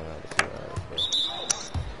back in like 2 hours, bro.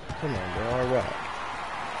 Come on, bro. All right.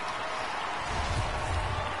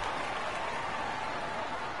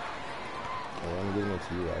 I'm giving it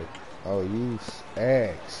to you, like, oh, you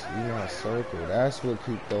X, you not circle. That's what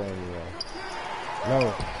keep throwing me off.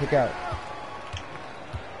 No, pick out.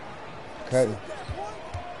 Cutting.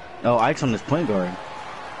 Oh, Ike's on this point guard.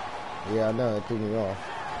 Yeah, I know, it threw me off.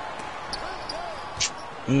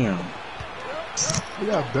 Damn. We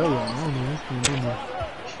got Bella. I don't know what's going on.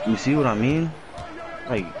 You see what I mean?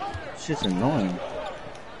 Like, shit's annoying.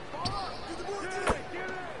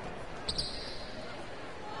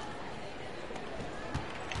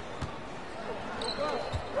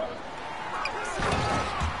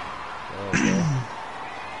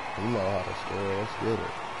 You know how to score. Let's get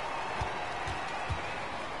it.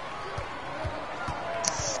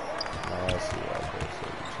 Now I see why they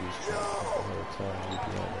say the Chiefs try the whole time we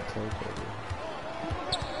be on the takeover.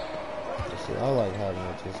 But see, I like having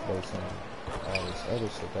it just based on all this other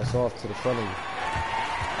shit. That's off to the front of you.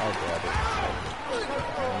 I'll grab it.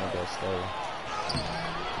 None of that stuff.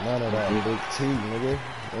 None of that big T, nigga.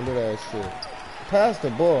 Remember that shit. Pass the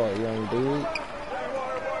ball, young dude.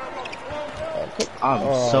 I'm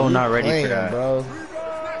so not ready playing, for that, bro.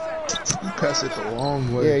 You pass it the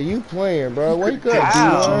wrong way. Yeah, you playing, bro. Wake up,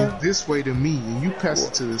 Ow. dude. This way to me, and you pass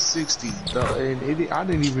it to the 60. And I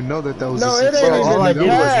didn't even know that was No, a it 60. ain't even all I the did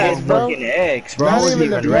was pass, hit bro. fucking X, bro. I Not wasn't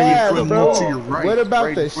even the even ready pass, for the bro. ball. To your right, What about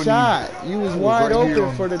right the in front of shot? You was wide right here open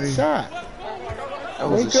on for the the thing. shot. That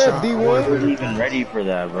was Wake a up, shot. I D1. wasn't even ready for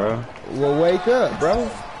that, bro. Well, wake up, bro.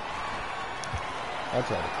 I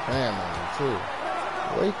try to cram on you, too.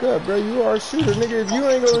 Wake up, bro. You are a shooter, nigga. If you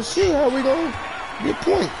ain't gonna shoot, how we gonna get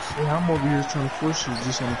points? Yeah, I'm over here trying to force you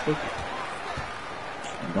just on the fuck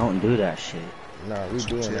it. Don't do that shit. Nah, we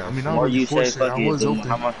doing Yeah, that. I mean, shit. I'm Or really you say forcing it. fuck I it, was then open.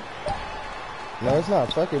 how much? No, it's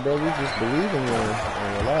not fuck it, bro. We just believe in you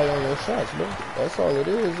and rely on your shots, bro. That's all it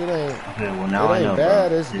is. It ain't. Okay, well now It I ain't know, bad,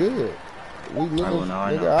 bro. it's good. We looking, well, now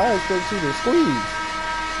I nigga, know. I expect you to squeeze.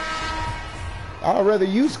 I'd rather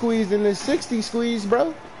you squeeze than this 60 squeeze,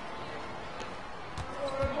 bro.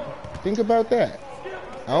 Think about that.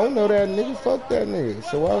 I don't know that nigga, fuck that nigga.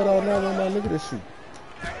 So why would I not want my nigga to shoot?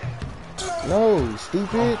 No,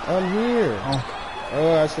 stupid, I'm here.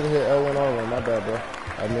 Oh, I should have hit L1R1, my bad, bro.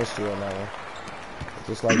 I missed you on that one.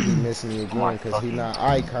 Just like he missed me again, because he not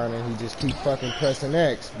iconing, he just keep fucking pressing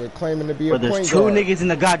X, but claiming to be a But point there's two guard. niggas in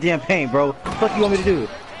the goddamn paint, bro. What the fuck you want me to do?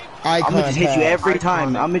 I'm Icon gonna just hit you pass. every time.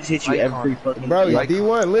 Iconic. I'm gonna just hit you every Iconic. fucking Bro, time.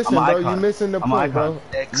 D1, listen, I'm an bro, you icon. missing the I'm an point, bro.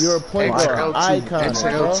 icon. You're a point X or guard. L2. Icon, X or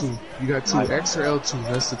bro. L2. You got two. Icon. X or L2.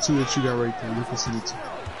 That's the two that you got right there. You can see the two.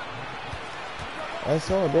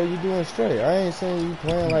 That's all, bro. You doing straight. I ain't saying you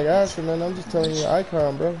playing like ass or nothing. I'm just telling you,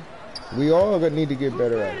 icon, bro. We all need to get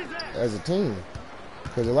better at it as a team.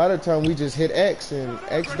 Because a lot of time we just hit X and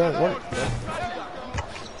X don't work, bro.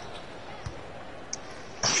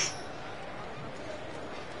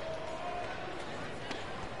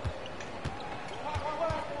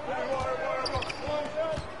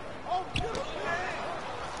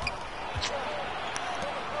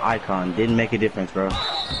 Icon didn't make a difference, bro.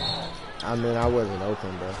 I mean, I wasn't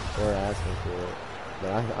open, bro, or asking for it.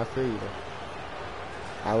 But I feel you,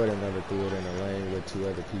 though. I would have never threw it in a lane with two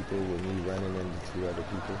other people, with me running into two other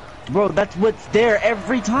people. Bro, that's what's there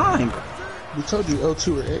every time. We told you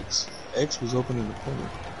L2 or X. X was open in the corner.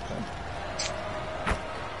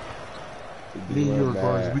 Me and your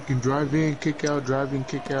guards. We can drive in, kick out, drive in,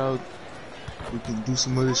 kick out. We can do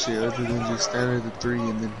some other shit other than just stand at the three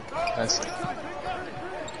and then pass it.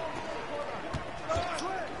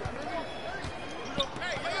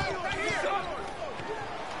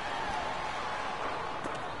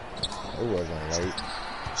 It wasn't late.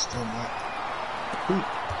 Still not.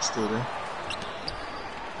 Still there.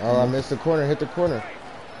 Oh, I missed the corner. Hit the corner.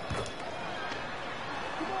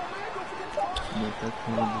 Make that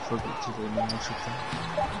corner before it to the natural thing.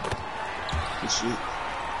 Good shit.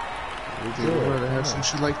 We They'd rather good. have some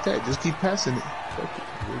shit like that. Just keep passing it. Fuck it.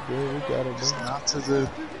 We good. We got it, Just bro. not to the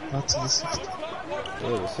 60. Yeah,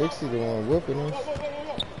 the 60 the one whooping us.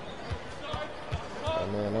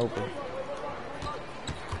 That man open.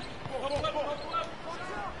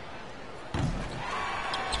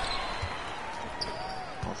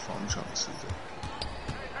 My phone trying to see that.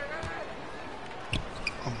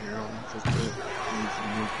 I'm here on the fuck that. Need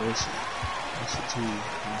some new person. That's the two.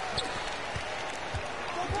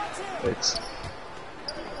 X.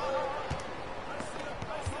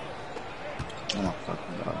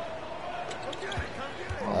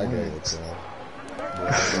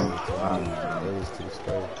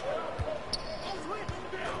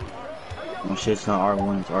 shit's not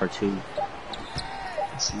R1, it's R2.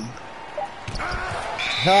 Let's see.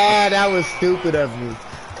 Ah, that was stupid of me.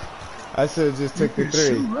 I should have just took the You 3.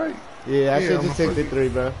 shoot, right? Yeah, I should I'm just take the 3,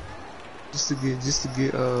 bro. Just to get,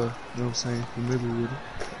 you know what I'm saying, familiar with it.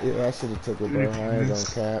 Yeah, I should have took it, bro. I ain't gonna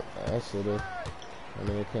cap. I should have. I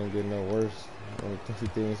mean, it can't get no worse. Only 2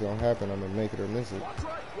 things gonna happen. I'm gonna make it or miss it.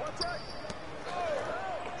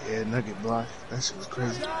 Yeah, nugget block. That shit was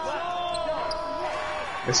crazy.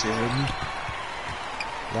 That shit hurt me.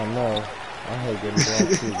 I know. I hate getting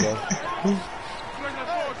blocked too, bro.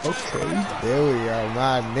 Okay. There we go,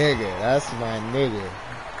 my nigga. That's my nigga.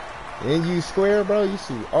 Then you square, bro. You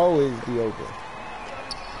should always be open.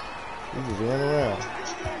 You just run around.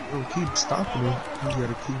 Don't keep stopping him. You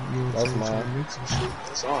gotta keep, you know what I'm saying, trying to make some shit.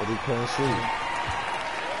 That's all. But he can't shoot.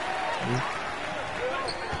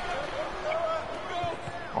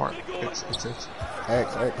 Alright, X. X.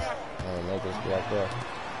 Oh, no, just blocked up.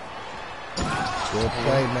 Good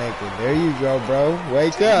playmaking. There you go, bro.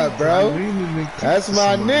 Wake up, bro. That's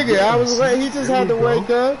my nigga. I was waiting. He just had to wake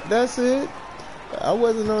up. That's it. I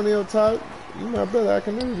wasn't on the top. You my brother. I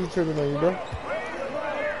can never be tripping on you, bro.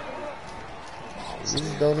 You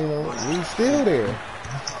just don't even. You still there.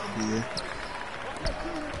 Yeah.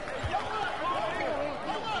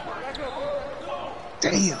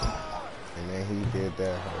 Damn. And then he did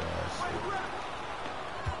that whole ass shit.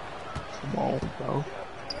 Come on, bro.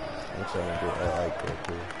 I'm trying to get that like that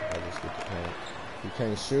too. I just get the paint. You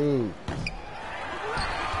can't shoot.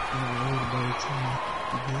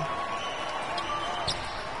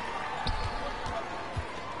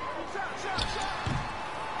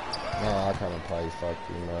 No, I kind of probably fucked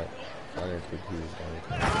him up. I didn't think he was going to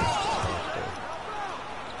come.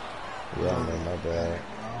 Yeah, man, my bad. I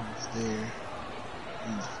was there.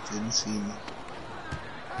 He didn't see me.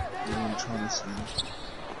 He wasn't trying to see me.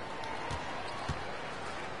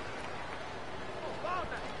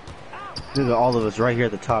 Look at all of us right here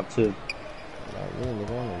at the top, too. Like, we ain't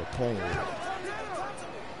going in the paint.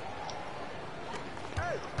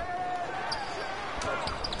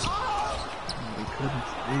 They couldn't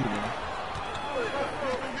see me.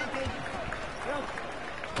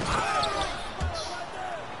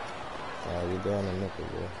 Alright, we're down in nickel,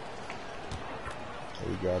 bro.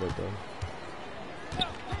 We got it, though.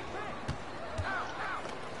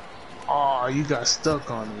 Oh, you got stuck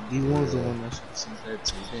on it. D1's the one that should see that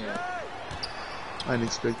too. Damn. I didn't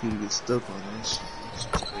expect you to get stuck on that shit.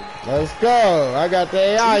 Let's go. I got the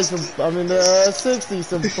AI the 60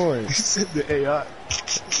 some He points. said the AI.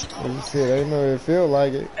 You said, I didn't know it feel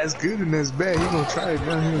like it. That's good and that's bad. You gonna try it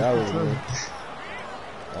down here. That was me.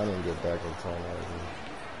 I didn't get back in time.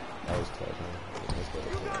 I was talking.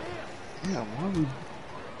 Yeah, why we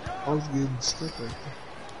always getting stuck like that?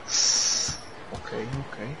 Okay.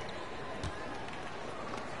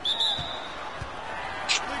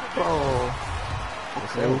 Oh.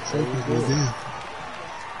 Okay, we'll take it. We're in.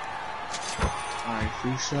 Alright,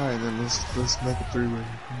 free shot, and then let's make a 3-way.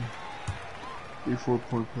 3-4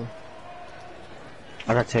 point play. I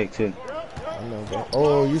got take, too. I know, bro.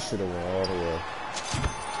 Oh, you should have went all the way.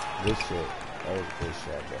 Good shit. That was a good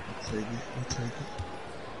shot, bro. I'll take it.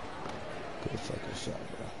 Good fucking shot,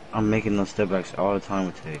 bro. I'm making those step backs all the time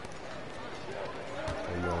with take.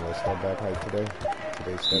 Are you on a step back hype today?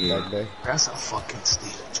 Today's step back day? That's a fucking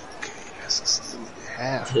steal. Okay, that's a steal and a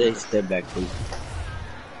half. Today's step back, please.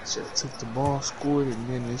 Should have took the ball, scored, and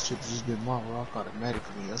then it should have just been my rock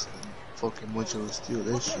automatically. That's how fucking much of a steal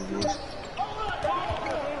that shit was.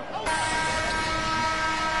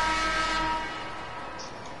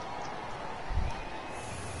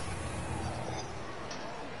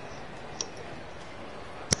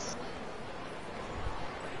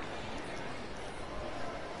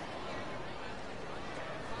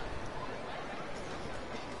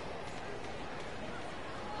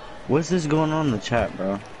 What's this going on in the chat,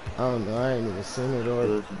 bro? I don't know. I ain't even seen it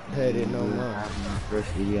or had it no more.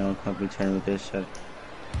 First video on company channel with this shit.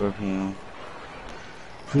 4 p.m.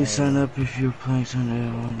 Please sign up if you're playing Sunday.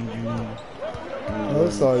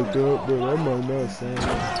 That's all you do, but I might not saying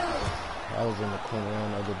that. I was in the corner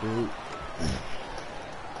on the other dude.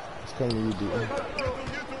 It's coming to you, dude.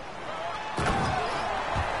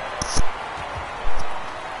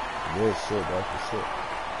 Good shit, bro. Good shit.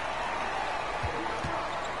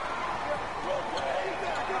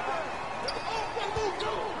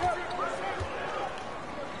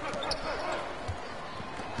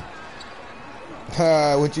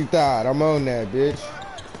 What you thought? I'm on that, bitch.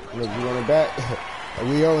 Look, you want it back?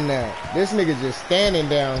 We on that. This nigga just standing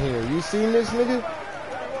down here. You seen this nigga?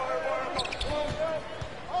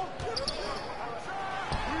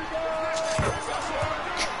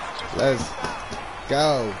 Let's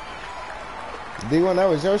go. D1, that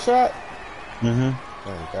was your shot? Mm-hmm.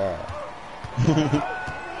 Thank God.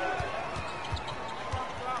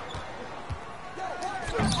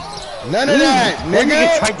 None of that, That nigga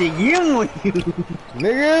nigga! tried to yam on you.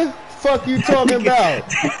 Nigga, fuck you talking about?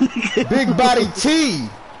 Big body T.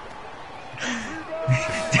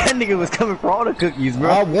 That nigga was coming for all the cookies, bro.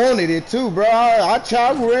 I wanted it too, bro. I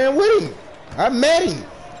ran with him. I met him.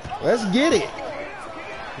 Let's get it.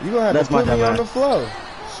 You gonna have That's to put my me dumb on the ass. floor.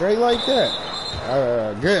 Straight like that.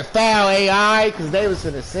 Good foul, AI, because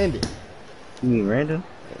Davidson ascended. You mean random?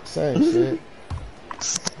 Same shit.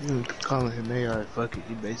 You calling him AI, fuck it.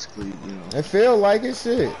 He basically, you know. It feel like it,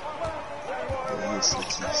 shit. Yeah, he's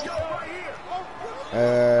 6'6".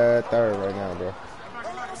 Third right now, bro.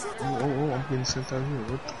 Oh, I'm getting sent out here.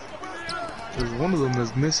 What the? There's one of them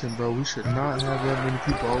that's missing, bro. We should not have that many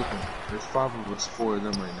people open. There's 5 of us, 4 of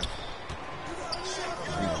them right now.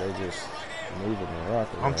 They just moving and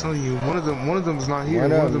rocking. I'm telling you, one of them is not here. One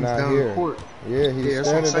One of of them them's not down here. the court. Yeah, he's Yeah, that's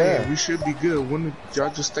what I'm standing saying. there. We should be good. When did y'all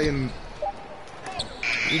just stay in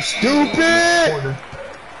You stupid! corner?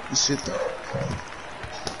 You shit though.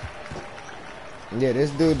 Yeah,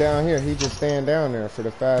 this dude down here, he just staying down there for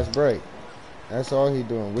the fast break. That's all he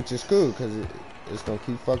doing, which is cool, because it's going to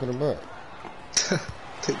keep fucking him up.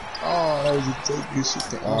 Oh, that was a take. You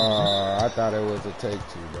shit. I thought it was a take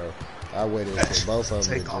two, bro. I waited until both of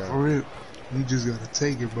them Take would off jump. for real. You just gotta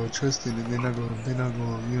take it, bro. Trust it, and they're not gonna, you know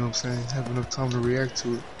what I'm saying, have enough time to react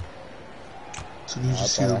to it. So you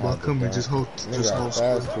just see the ball coming, just hold Nigga got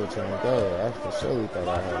square. fast twitch on the go. I for surely thought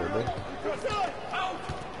I had it, bro.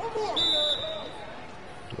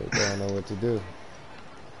 But they don't know what to do.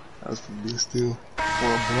 That was from this steal or a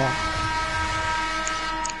block.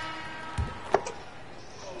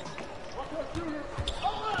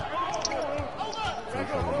 He's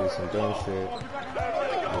trying to do some dumb shit.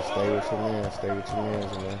 Just stay with your man. Stay with your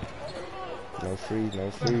mans, man. No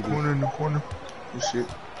freebies. In the corner. Good shit.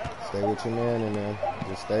 Stay with your man and then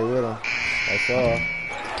just stay with him. That's all.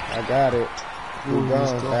 I got it. Keep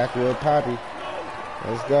let's going. go. Backwood Poppy.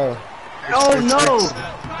 Let's go. Oh no!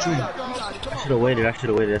 Junior, I should have waited.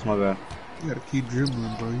 That's my bad. you gotta keep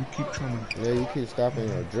dribbling, bro. You keep trying to. Yeah, you keep stopping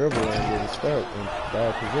your dribble and getting stuck in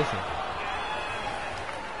bad position.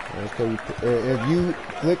 That's 'cause if you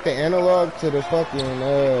flick the analog to the fucking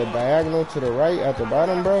diagonal to the right at the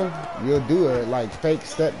bottom, bro, you'll do it like fake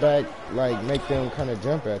step back, like make them kind of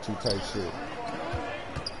jump at you type shit.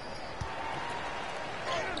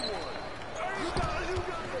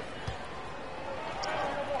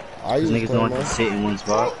 I These use niggas don't want Claymore. to sit in one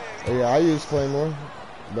spot. Yeah, I use Claymore,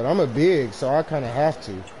 but I'm a big, so I kind of have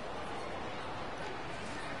to.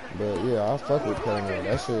 But yeah, I fuck with Claymore.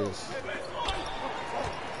 That shit is.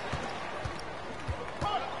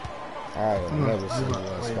 I have never seen you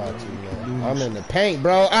on spot too, man. I'm in the paint,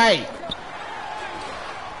 bro. Aight!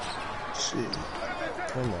 Shit.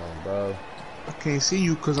 Come on, bro. I can't see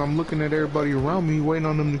you because I'm looking at everybody around me, waiting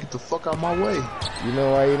on them to get the fuck out my way. You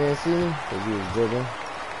know why you didn't see me? Because you was dribbling.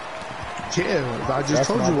 Yeah, I just That's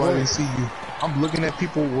told my you why I point. didn't see you. I'm looking at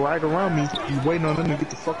people right around me, waiting on them to get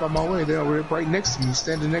the fuck out my way. They're right next to me,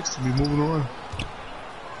 standing next to me, moving around.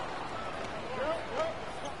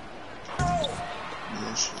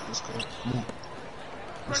 Yeah, shit, let's go. Come on.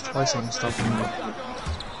 That's twice I'm stopping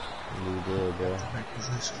you. You good, bro. Back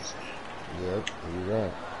positions. Yep, you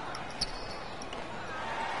right.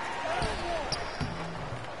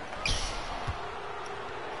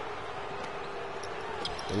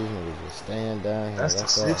 These niggas just staying down here. That's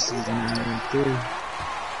the all. 60s, man. Three.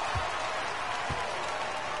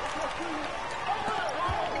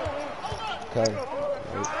 Okay.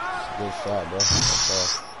 Good shot, bro. That's all.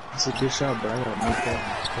 That's a good shot, but I got no problem.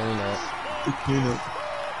 Clean up. Good cleanup.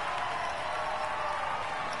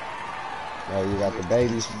 Oh, you got the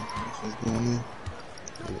babies. What's going in?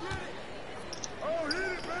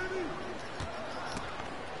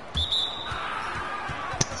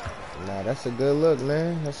 Nah, that's a good look,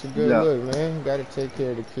 man. That's a good Yeah. look, man. You gotta take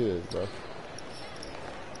care of the kids, bro.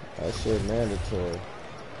 That shit mandatory.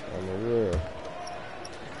 On the real.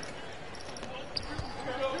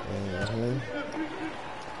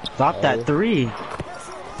 Stop that three.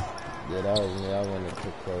 Yeah, that was me. I wanted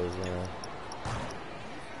to close in.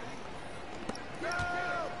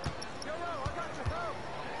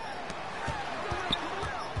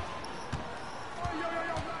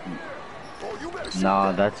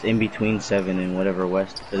 Nah, that's in between 7 and whatever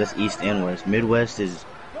west. So that's east and west. Midwest is,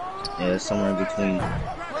 yeah, that's somewhere in between.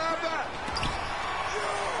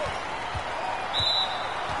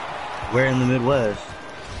 Where in the Midwest?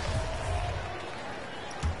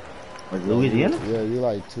 Like Louisiana? Yeah, you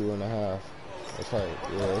like 2.5. It's like,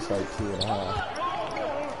 yeah, it's like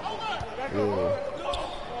 2.5. Yeah.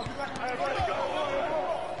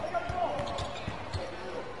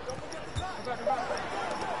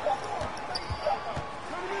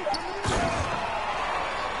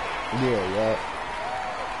 Yeah.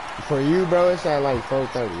 For you, bro, it's at like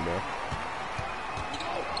 4:30, bro.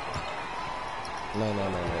 No,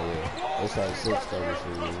 yeah. It's like 6:30 for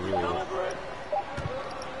you, yeah.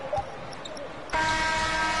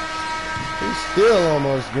 He still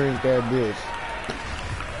almost grinked that bitch.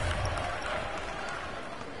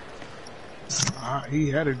 He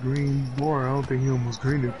had a green bar. I don't think he almost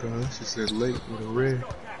greened it though. That shit said late with a red.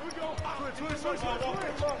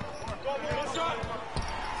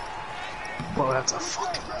 Bro, that's a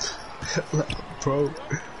fucking bro.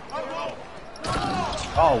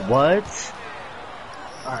 Oh, what?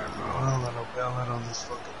 Alright, bro. I don't got no bailout on this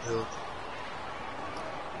fucking build.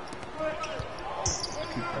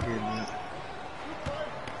 Keep forgetting that.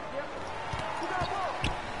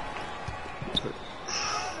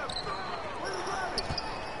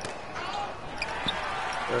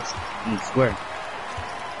 In square.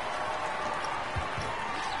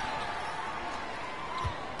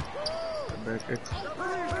 Back X.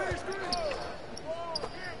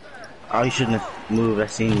 Oh, you shouldn't have moved. I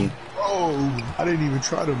seen you. Oh, I didn't even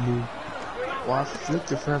try to move. Well, I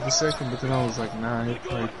flipped it for half a second, but then I was like, nah, he'll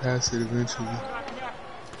probably pass it eventually.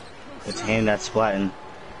 It's hand that's splatting.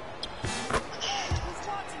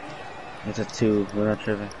 It's a 2. We're not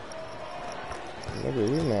tripping. Nigga,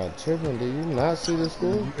 you not tripping. Do you not see the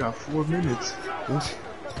score? You got 4 minutes.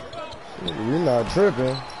 Nigga, you not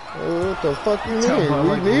tripping. What the fuck you Tell mean? about, We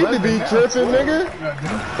like, need to be 11, tripping, 12. nigga.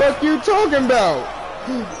 Fuck you talking about?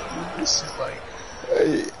 This is like...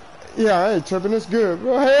 Hey, yeah, I ain't tripping. It's good,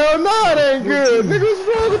 bro. Hell no, it ain't good. Nigga, what's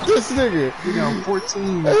wrong with this nigga? We got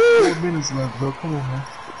 14, 4 minutes left, bro. Come on, man.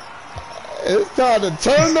 It's time to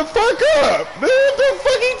turn the fuck up. Man, what the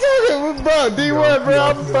fuck you talking about, bro? D1, bro,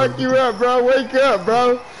 I'll fuck you up, bro. Wake up,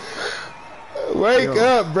 bro. Wake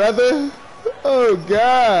up, brother. Oh,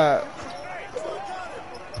 God.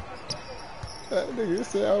 That nigga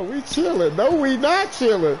said, oh, we chilling. No, we not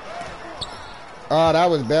chilling. Oh, that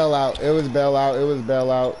was bail out. It was bail out. It was bail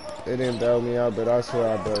out. It didn't bail me out, but I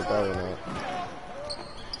swear I bailed that one out.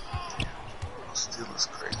 Still is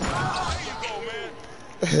crazy.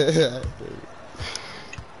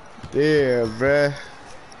 Yeah, bruh.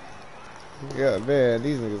 Yeah, man,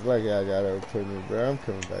 these niggas lucky I got over put me, bro. I'm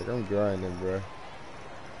coming back. I'm grinding, bro.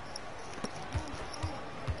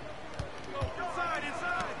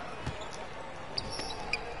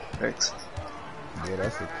 Thanks. Yeah,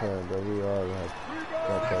 that's the plan, bro. We all got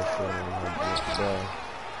that shit in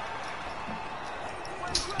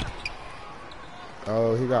the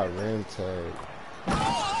Oh, he got rim tag.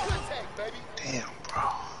 Damn, bro.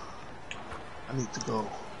 I need to go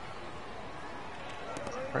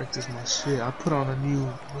practice my shit. I put on a new,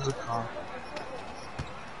 what's it called?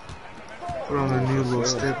 Put on a new little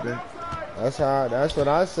step back. That's what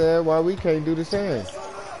I said. Why we can't do the same?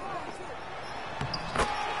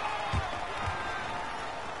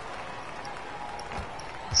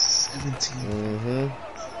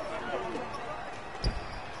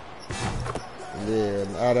 Yeah,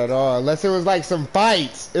 not at all. Unless it was like some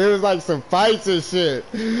fights. It was like some fights and shit.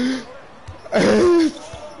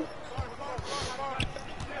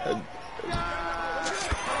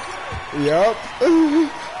 Yup.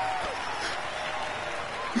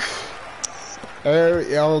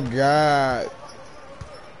 Oh God.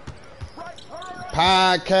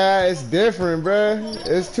 Podcast is different, bruh.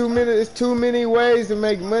 It's too many ways to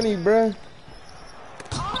make money, bruh.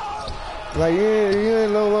 Like you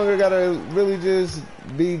ain't no longer gotta really just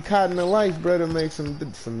be caught in the life, bruh, to make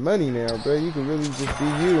some money now, bruh. You can really just be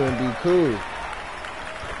you and be cool.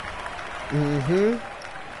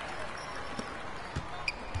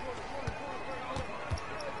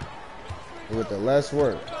 With the less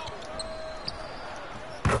work.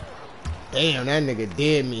 Damn, that nigga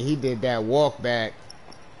did me. He did that walk back.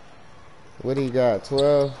 What he got?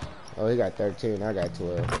 12? Oh, he got 13. I got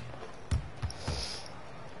 12.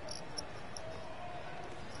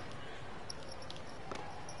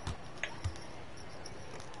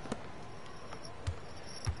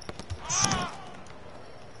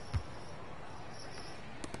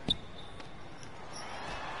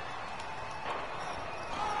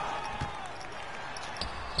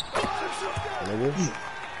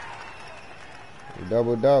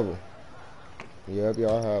 Double. Yep,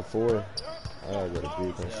 y'all have 4. I gotta go to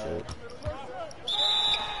Greek and shit.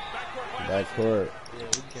 Backcourt. Yeah,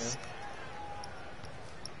 we can.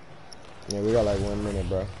 Yeah, we got like 1 minute,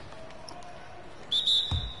 bro.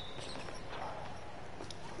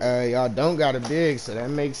 Y'all don't got a big, so that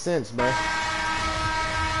makes sense, bro.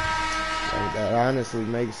 That honestly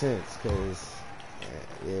makes sense, cause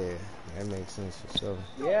yeah, that makes sense for sure.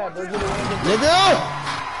 Yeah, those are the ones that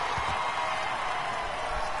Nigga!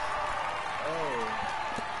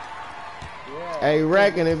 Hey,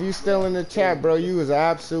 Reckon, if you still in the chat, bro, you was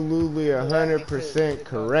absolutely 100%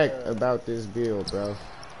 correct about this build, bro.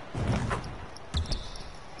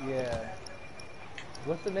 Yeah.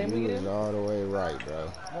 What's the name You again? was all the way right,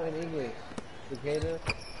 bro. No, in English. Cicada?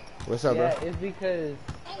 What's up, yeah, bro? it's because,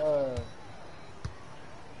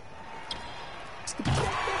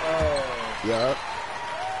 Yup.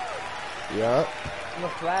 Yup. I'm a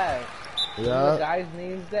Flash. Yeah. The guy's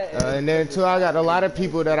name's that. And then too, I got a lot of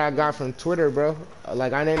people that I got from Twitter, bro.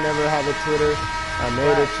 Like I didn't never have a Twitter. I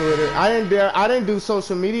made a Twitter. I didn't do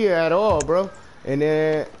social media at all, bro. And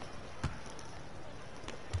then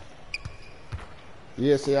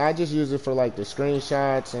yeah, see, I just use it for like the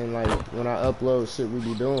screenshots and like when I upload shit we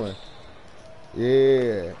be doing.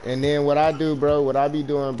 Yeah. And then what I do, bro, what I be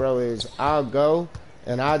doing, bro, is I'll go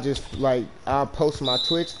and I just like I'll post my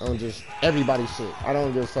Twitch on just everybody's shit. I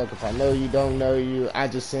don't give a fuck if I know you, don't know you. I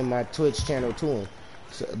just send my Twitch channel to them.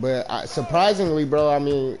 So, but surprisingly, bro, I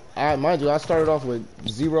mean, mind you, I started off with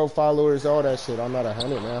 0 followers, all that shit. I'm at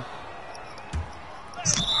 100 now.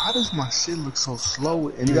 How does my shit look so slow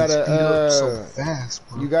and you gotta speed up so fast,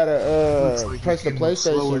 bro? You gotta like press the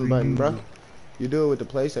PlayStation button, bro. usual. You do it with the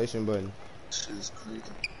PlayStation button. Shit is crazy.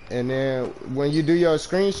 And then when you do your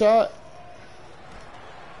screenshot.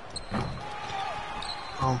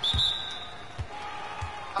 Oh.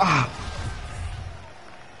 Ah.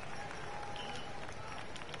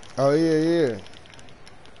 Oh yeah.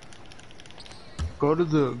 Go to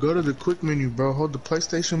the quick menu, bro. Hold the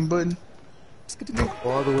PlayStation button. Go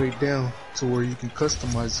all the way down to where you can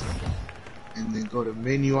customize it. And then go to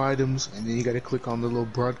menu items, and then you gotta click on the little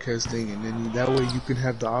broadcast thing, and then that way you can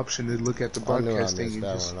have the option to look at the broadcast thing and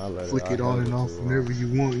just flick it on and off whenever you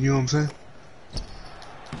want. You know what I'm saying?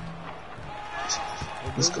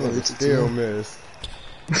 Let's go. It's still missed.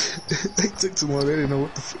 They took too long. They didn't know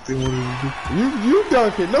what the fuck they wanted to do. You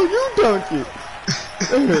dunk it. No, you dunk it.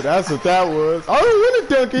 That's what that was. I don't want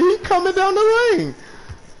to dunk it. He coming down the lane.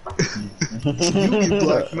 You be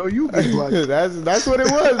blocked. No, you be blocked. That's what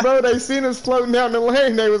it was, bro. They seen us floating down the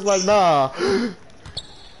lane. They was like, nah.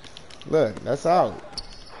 Look, that's out.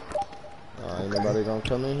 Ain't nobody gonna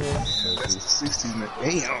come in here. That's the 60 minute.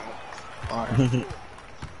 Damn. Alright.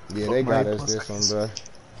 Yeah, they got us this one, bro.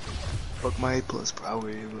 Fuck my A+, bro.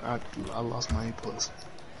 I lost my A+.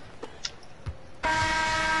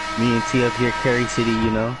 Me and T up here, Carry City,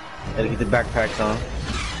 you know. Gotta get the backpacks on.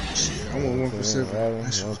 Shit, I'm on 1 for 7.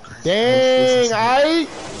 That shit was crazy. Dang, I.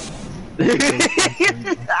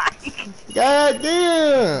 God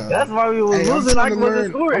damn. That's why we was losing. I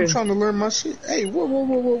wasn't scoring. I'm trying to learn my shit. Hey,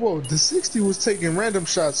 whoa. The 60 was taking random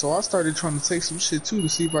shots, so I started trying to take some shit too to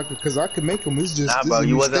see if I could, cause I could make them. It's just nah, bro,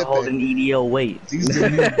 you wasn't holding EDL weight. This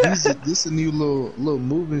is a new little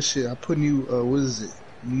moving shit. I put new what is it?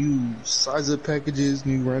 New size up packages,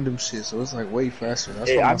 new random shit. So it's like way faster.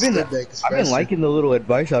 That's why my step back is faster. I've been liking the little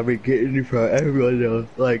advice I've been getting from everyone though.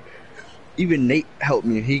 Like even Nate helped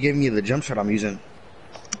me. He gave me the jump shot I'm using.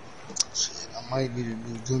 Shit, I might need a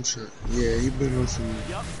new jump shot. Yeah, he's been on some.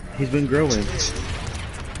 He's been growing.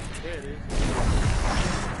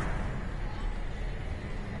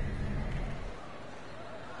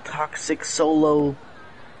 Toxic solo.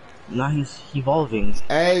 Now he's evolving.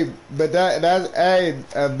 Hey, but that's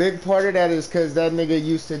a big part of that is because that nigga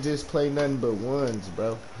used to just play nothing but ones,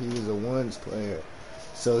 bro. He was a ones player,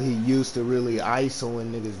 so he used to really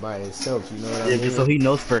ISOing niggas by himself. You know what I mean? So he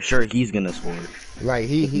knows for sure he's gonna score. Like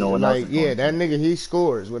he no one like else yeah, that nigga he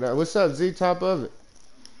scores. What's up, Z? Top of it.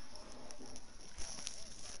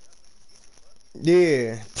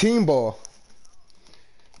 Yeah, team ball.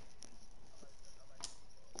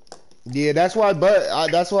 Yeah, that's why.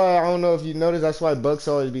 That's why I don't know if you noticed. That's why Bucks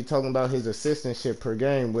always be talking about his assistantship per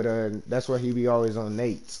game. But that's why he be always on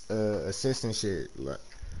Nate's assistant shit. Like,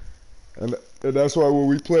 and that's why when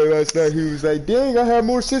we played last night, he was like, "Dang, I have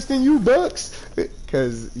more assists than you, Bucks."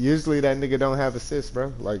 Because usually that nigga don't have assists,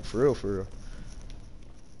 bro. Like for real.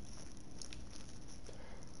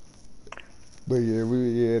 But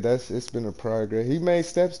yeah, it's been a progress. He made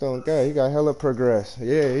steps, don't God. He got hella progress.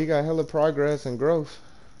 Yeah, he got hella progress and growth.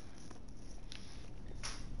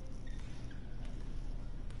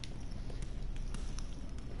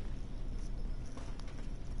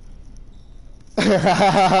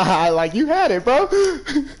 Like you had it, bro.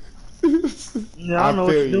 Yeah, I don't know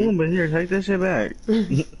what you're doing, but here, take that shit back.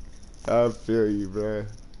 I feel you, bro.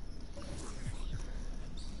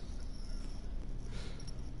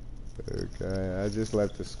 Okay, I just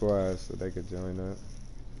left the squad so they could join up.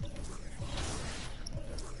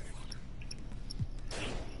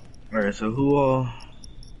 Alright, so who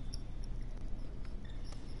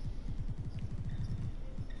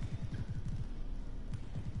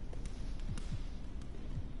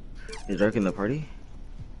is Dark in the party?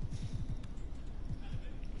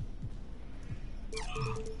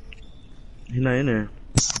 He's not in there.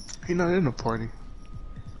 He not in the party.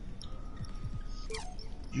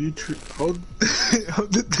 You hold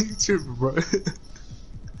the thing tripping, bro.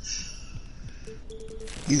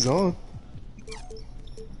 He's on.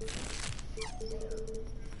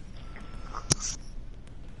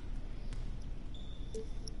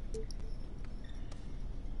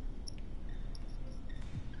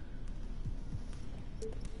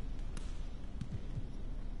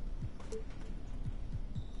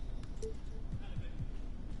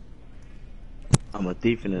 I'm a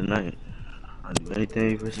thief in the night. I'll do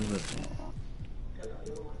anything for some money.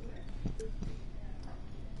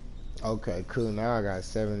 Okay, cool. Now I got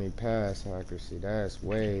 70 pass accuracy. That's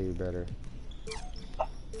way better.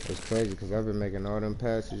 It's crazy because I've been making all them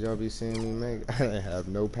passes y'all be seeing me make. I didn't have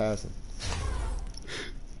no passing.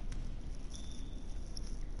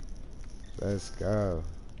 Let's go.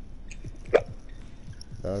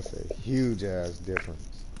 That's a huge ass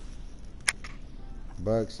difference.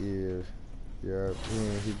 Bucks year. Yeah,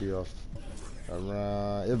 he'd be off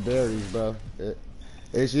around. It varies, bro.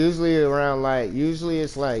 It's usually around like. Usually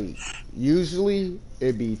it'd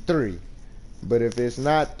be 3, but if it's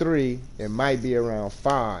not 3, it might be around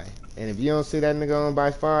 5. And if you don't see that nigga on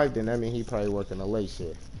by 5, then that means he probably working a late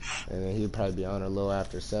shift, and then he'd probably be on a little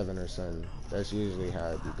after 7 or something. That's usually how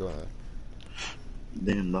it be going.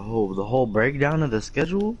 Damn, the whole breakdown of the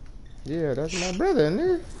schedule. Yeah, that's my brother,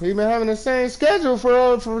 nigga. He been having the same schedule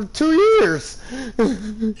for 2 years.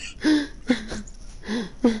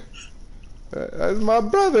 That's my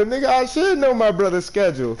brother, nigga. I should know my brother's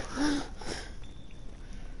schedule.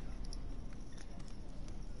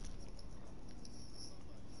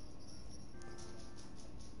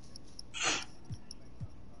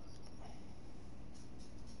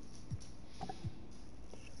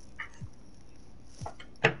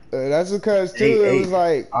 That's because too, it was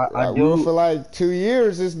like I worked for like 2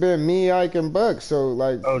 years. It's been me, Ike, and Buck. So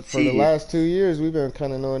like for the last 2 years, we've been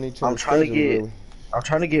kind of knowing each other. I'm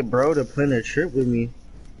trying to get bro to plan a trip with me.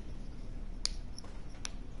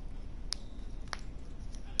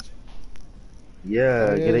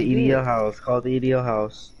 Yeah, get an EDL house. Call it the EDL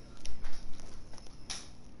house.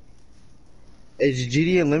 Hey,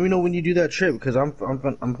 GDN, let me know when you do that trip, because I'm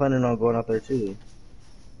planning on going out there too.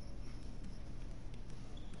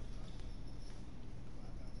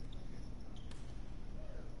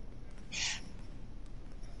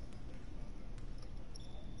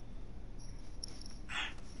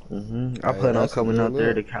 I plan on coming out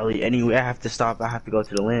there to Cali. Anyway, I have to stop. I have to go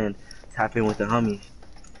to the land, tap in with the homies.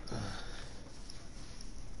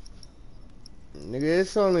 Nigga,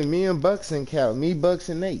 it's only me and Bucks in Cali. Me, Bucks,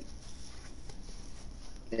 and Nate.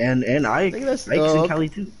 And Ike. Ike's in Cali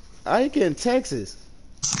too. Ike in Texas.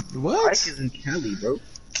 What? Ike is in Cali, bro.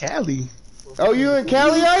 Cali? Oh, you in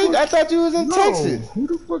Cali, Ike? I thought you was in Texas. Who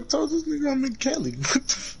the fuck told this nigga I'm in Cali?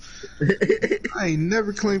 I ain't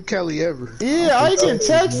never claimed Cali ever. Yeah, Ike in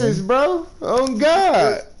Texas, bro. Oh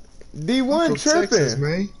God. D1 tripping. Texas,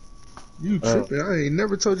 man. You tripping. I ain't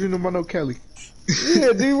never told you nothing about no Cali. Yeah,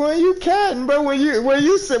 D1, you catting, bro. When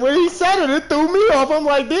he said it threw me off. I'm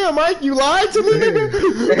like, damn, Mike, you lied to me, nigga.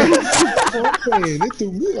 It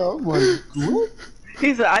threw me off. I'm like, what?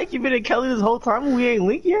 He said, Ike, you been in Cali this whole time and we ain't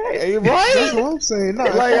linked yet? Hey, right? That's what I'm saying. Nah,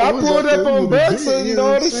 like, I pulled up on Bucks and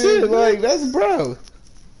all the shit. Like, that's bro.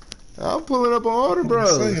 I'm pulling up on all the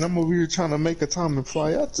bros. I'm saying, I'm over here trying to make a time to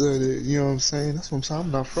fly out to it. You know what I'm saying? That's what I'm saying.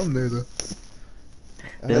 I'm not from there, though.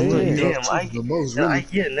 Damn,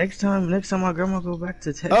 Ike, yeah, next time my grandma go back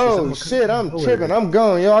to Texas. Oh shit, I'm tripping. I'm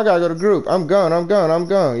going, yo. I gotta go to group. I'm going.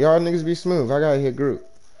 Y'all niggas be smooth. I gotta hit group.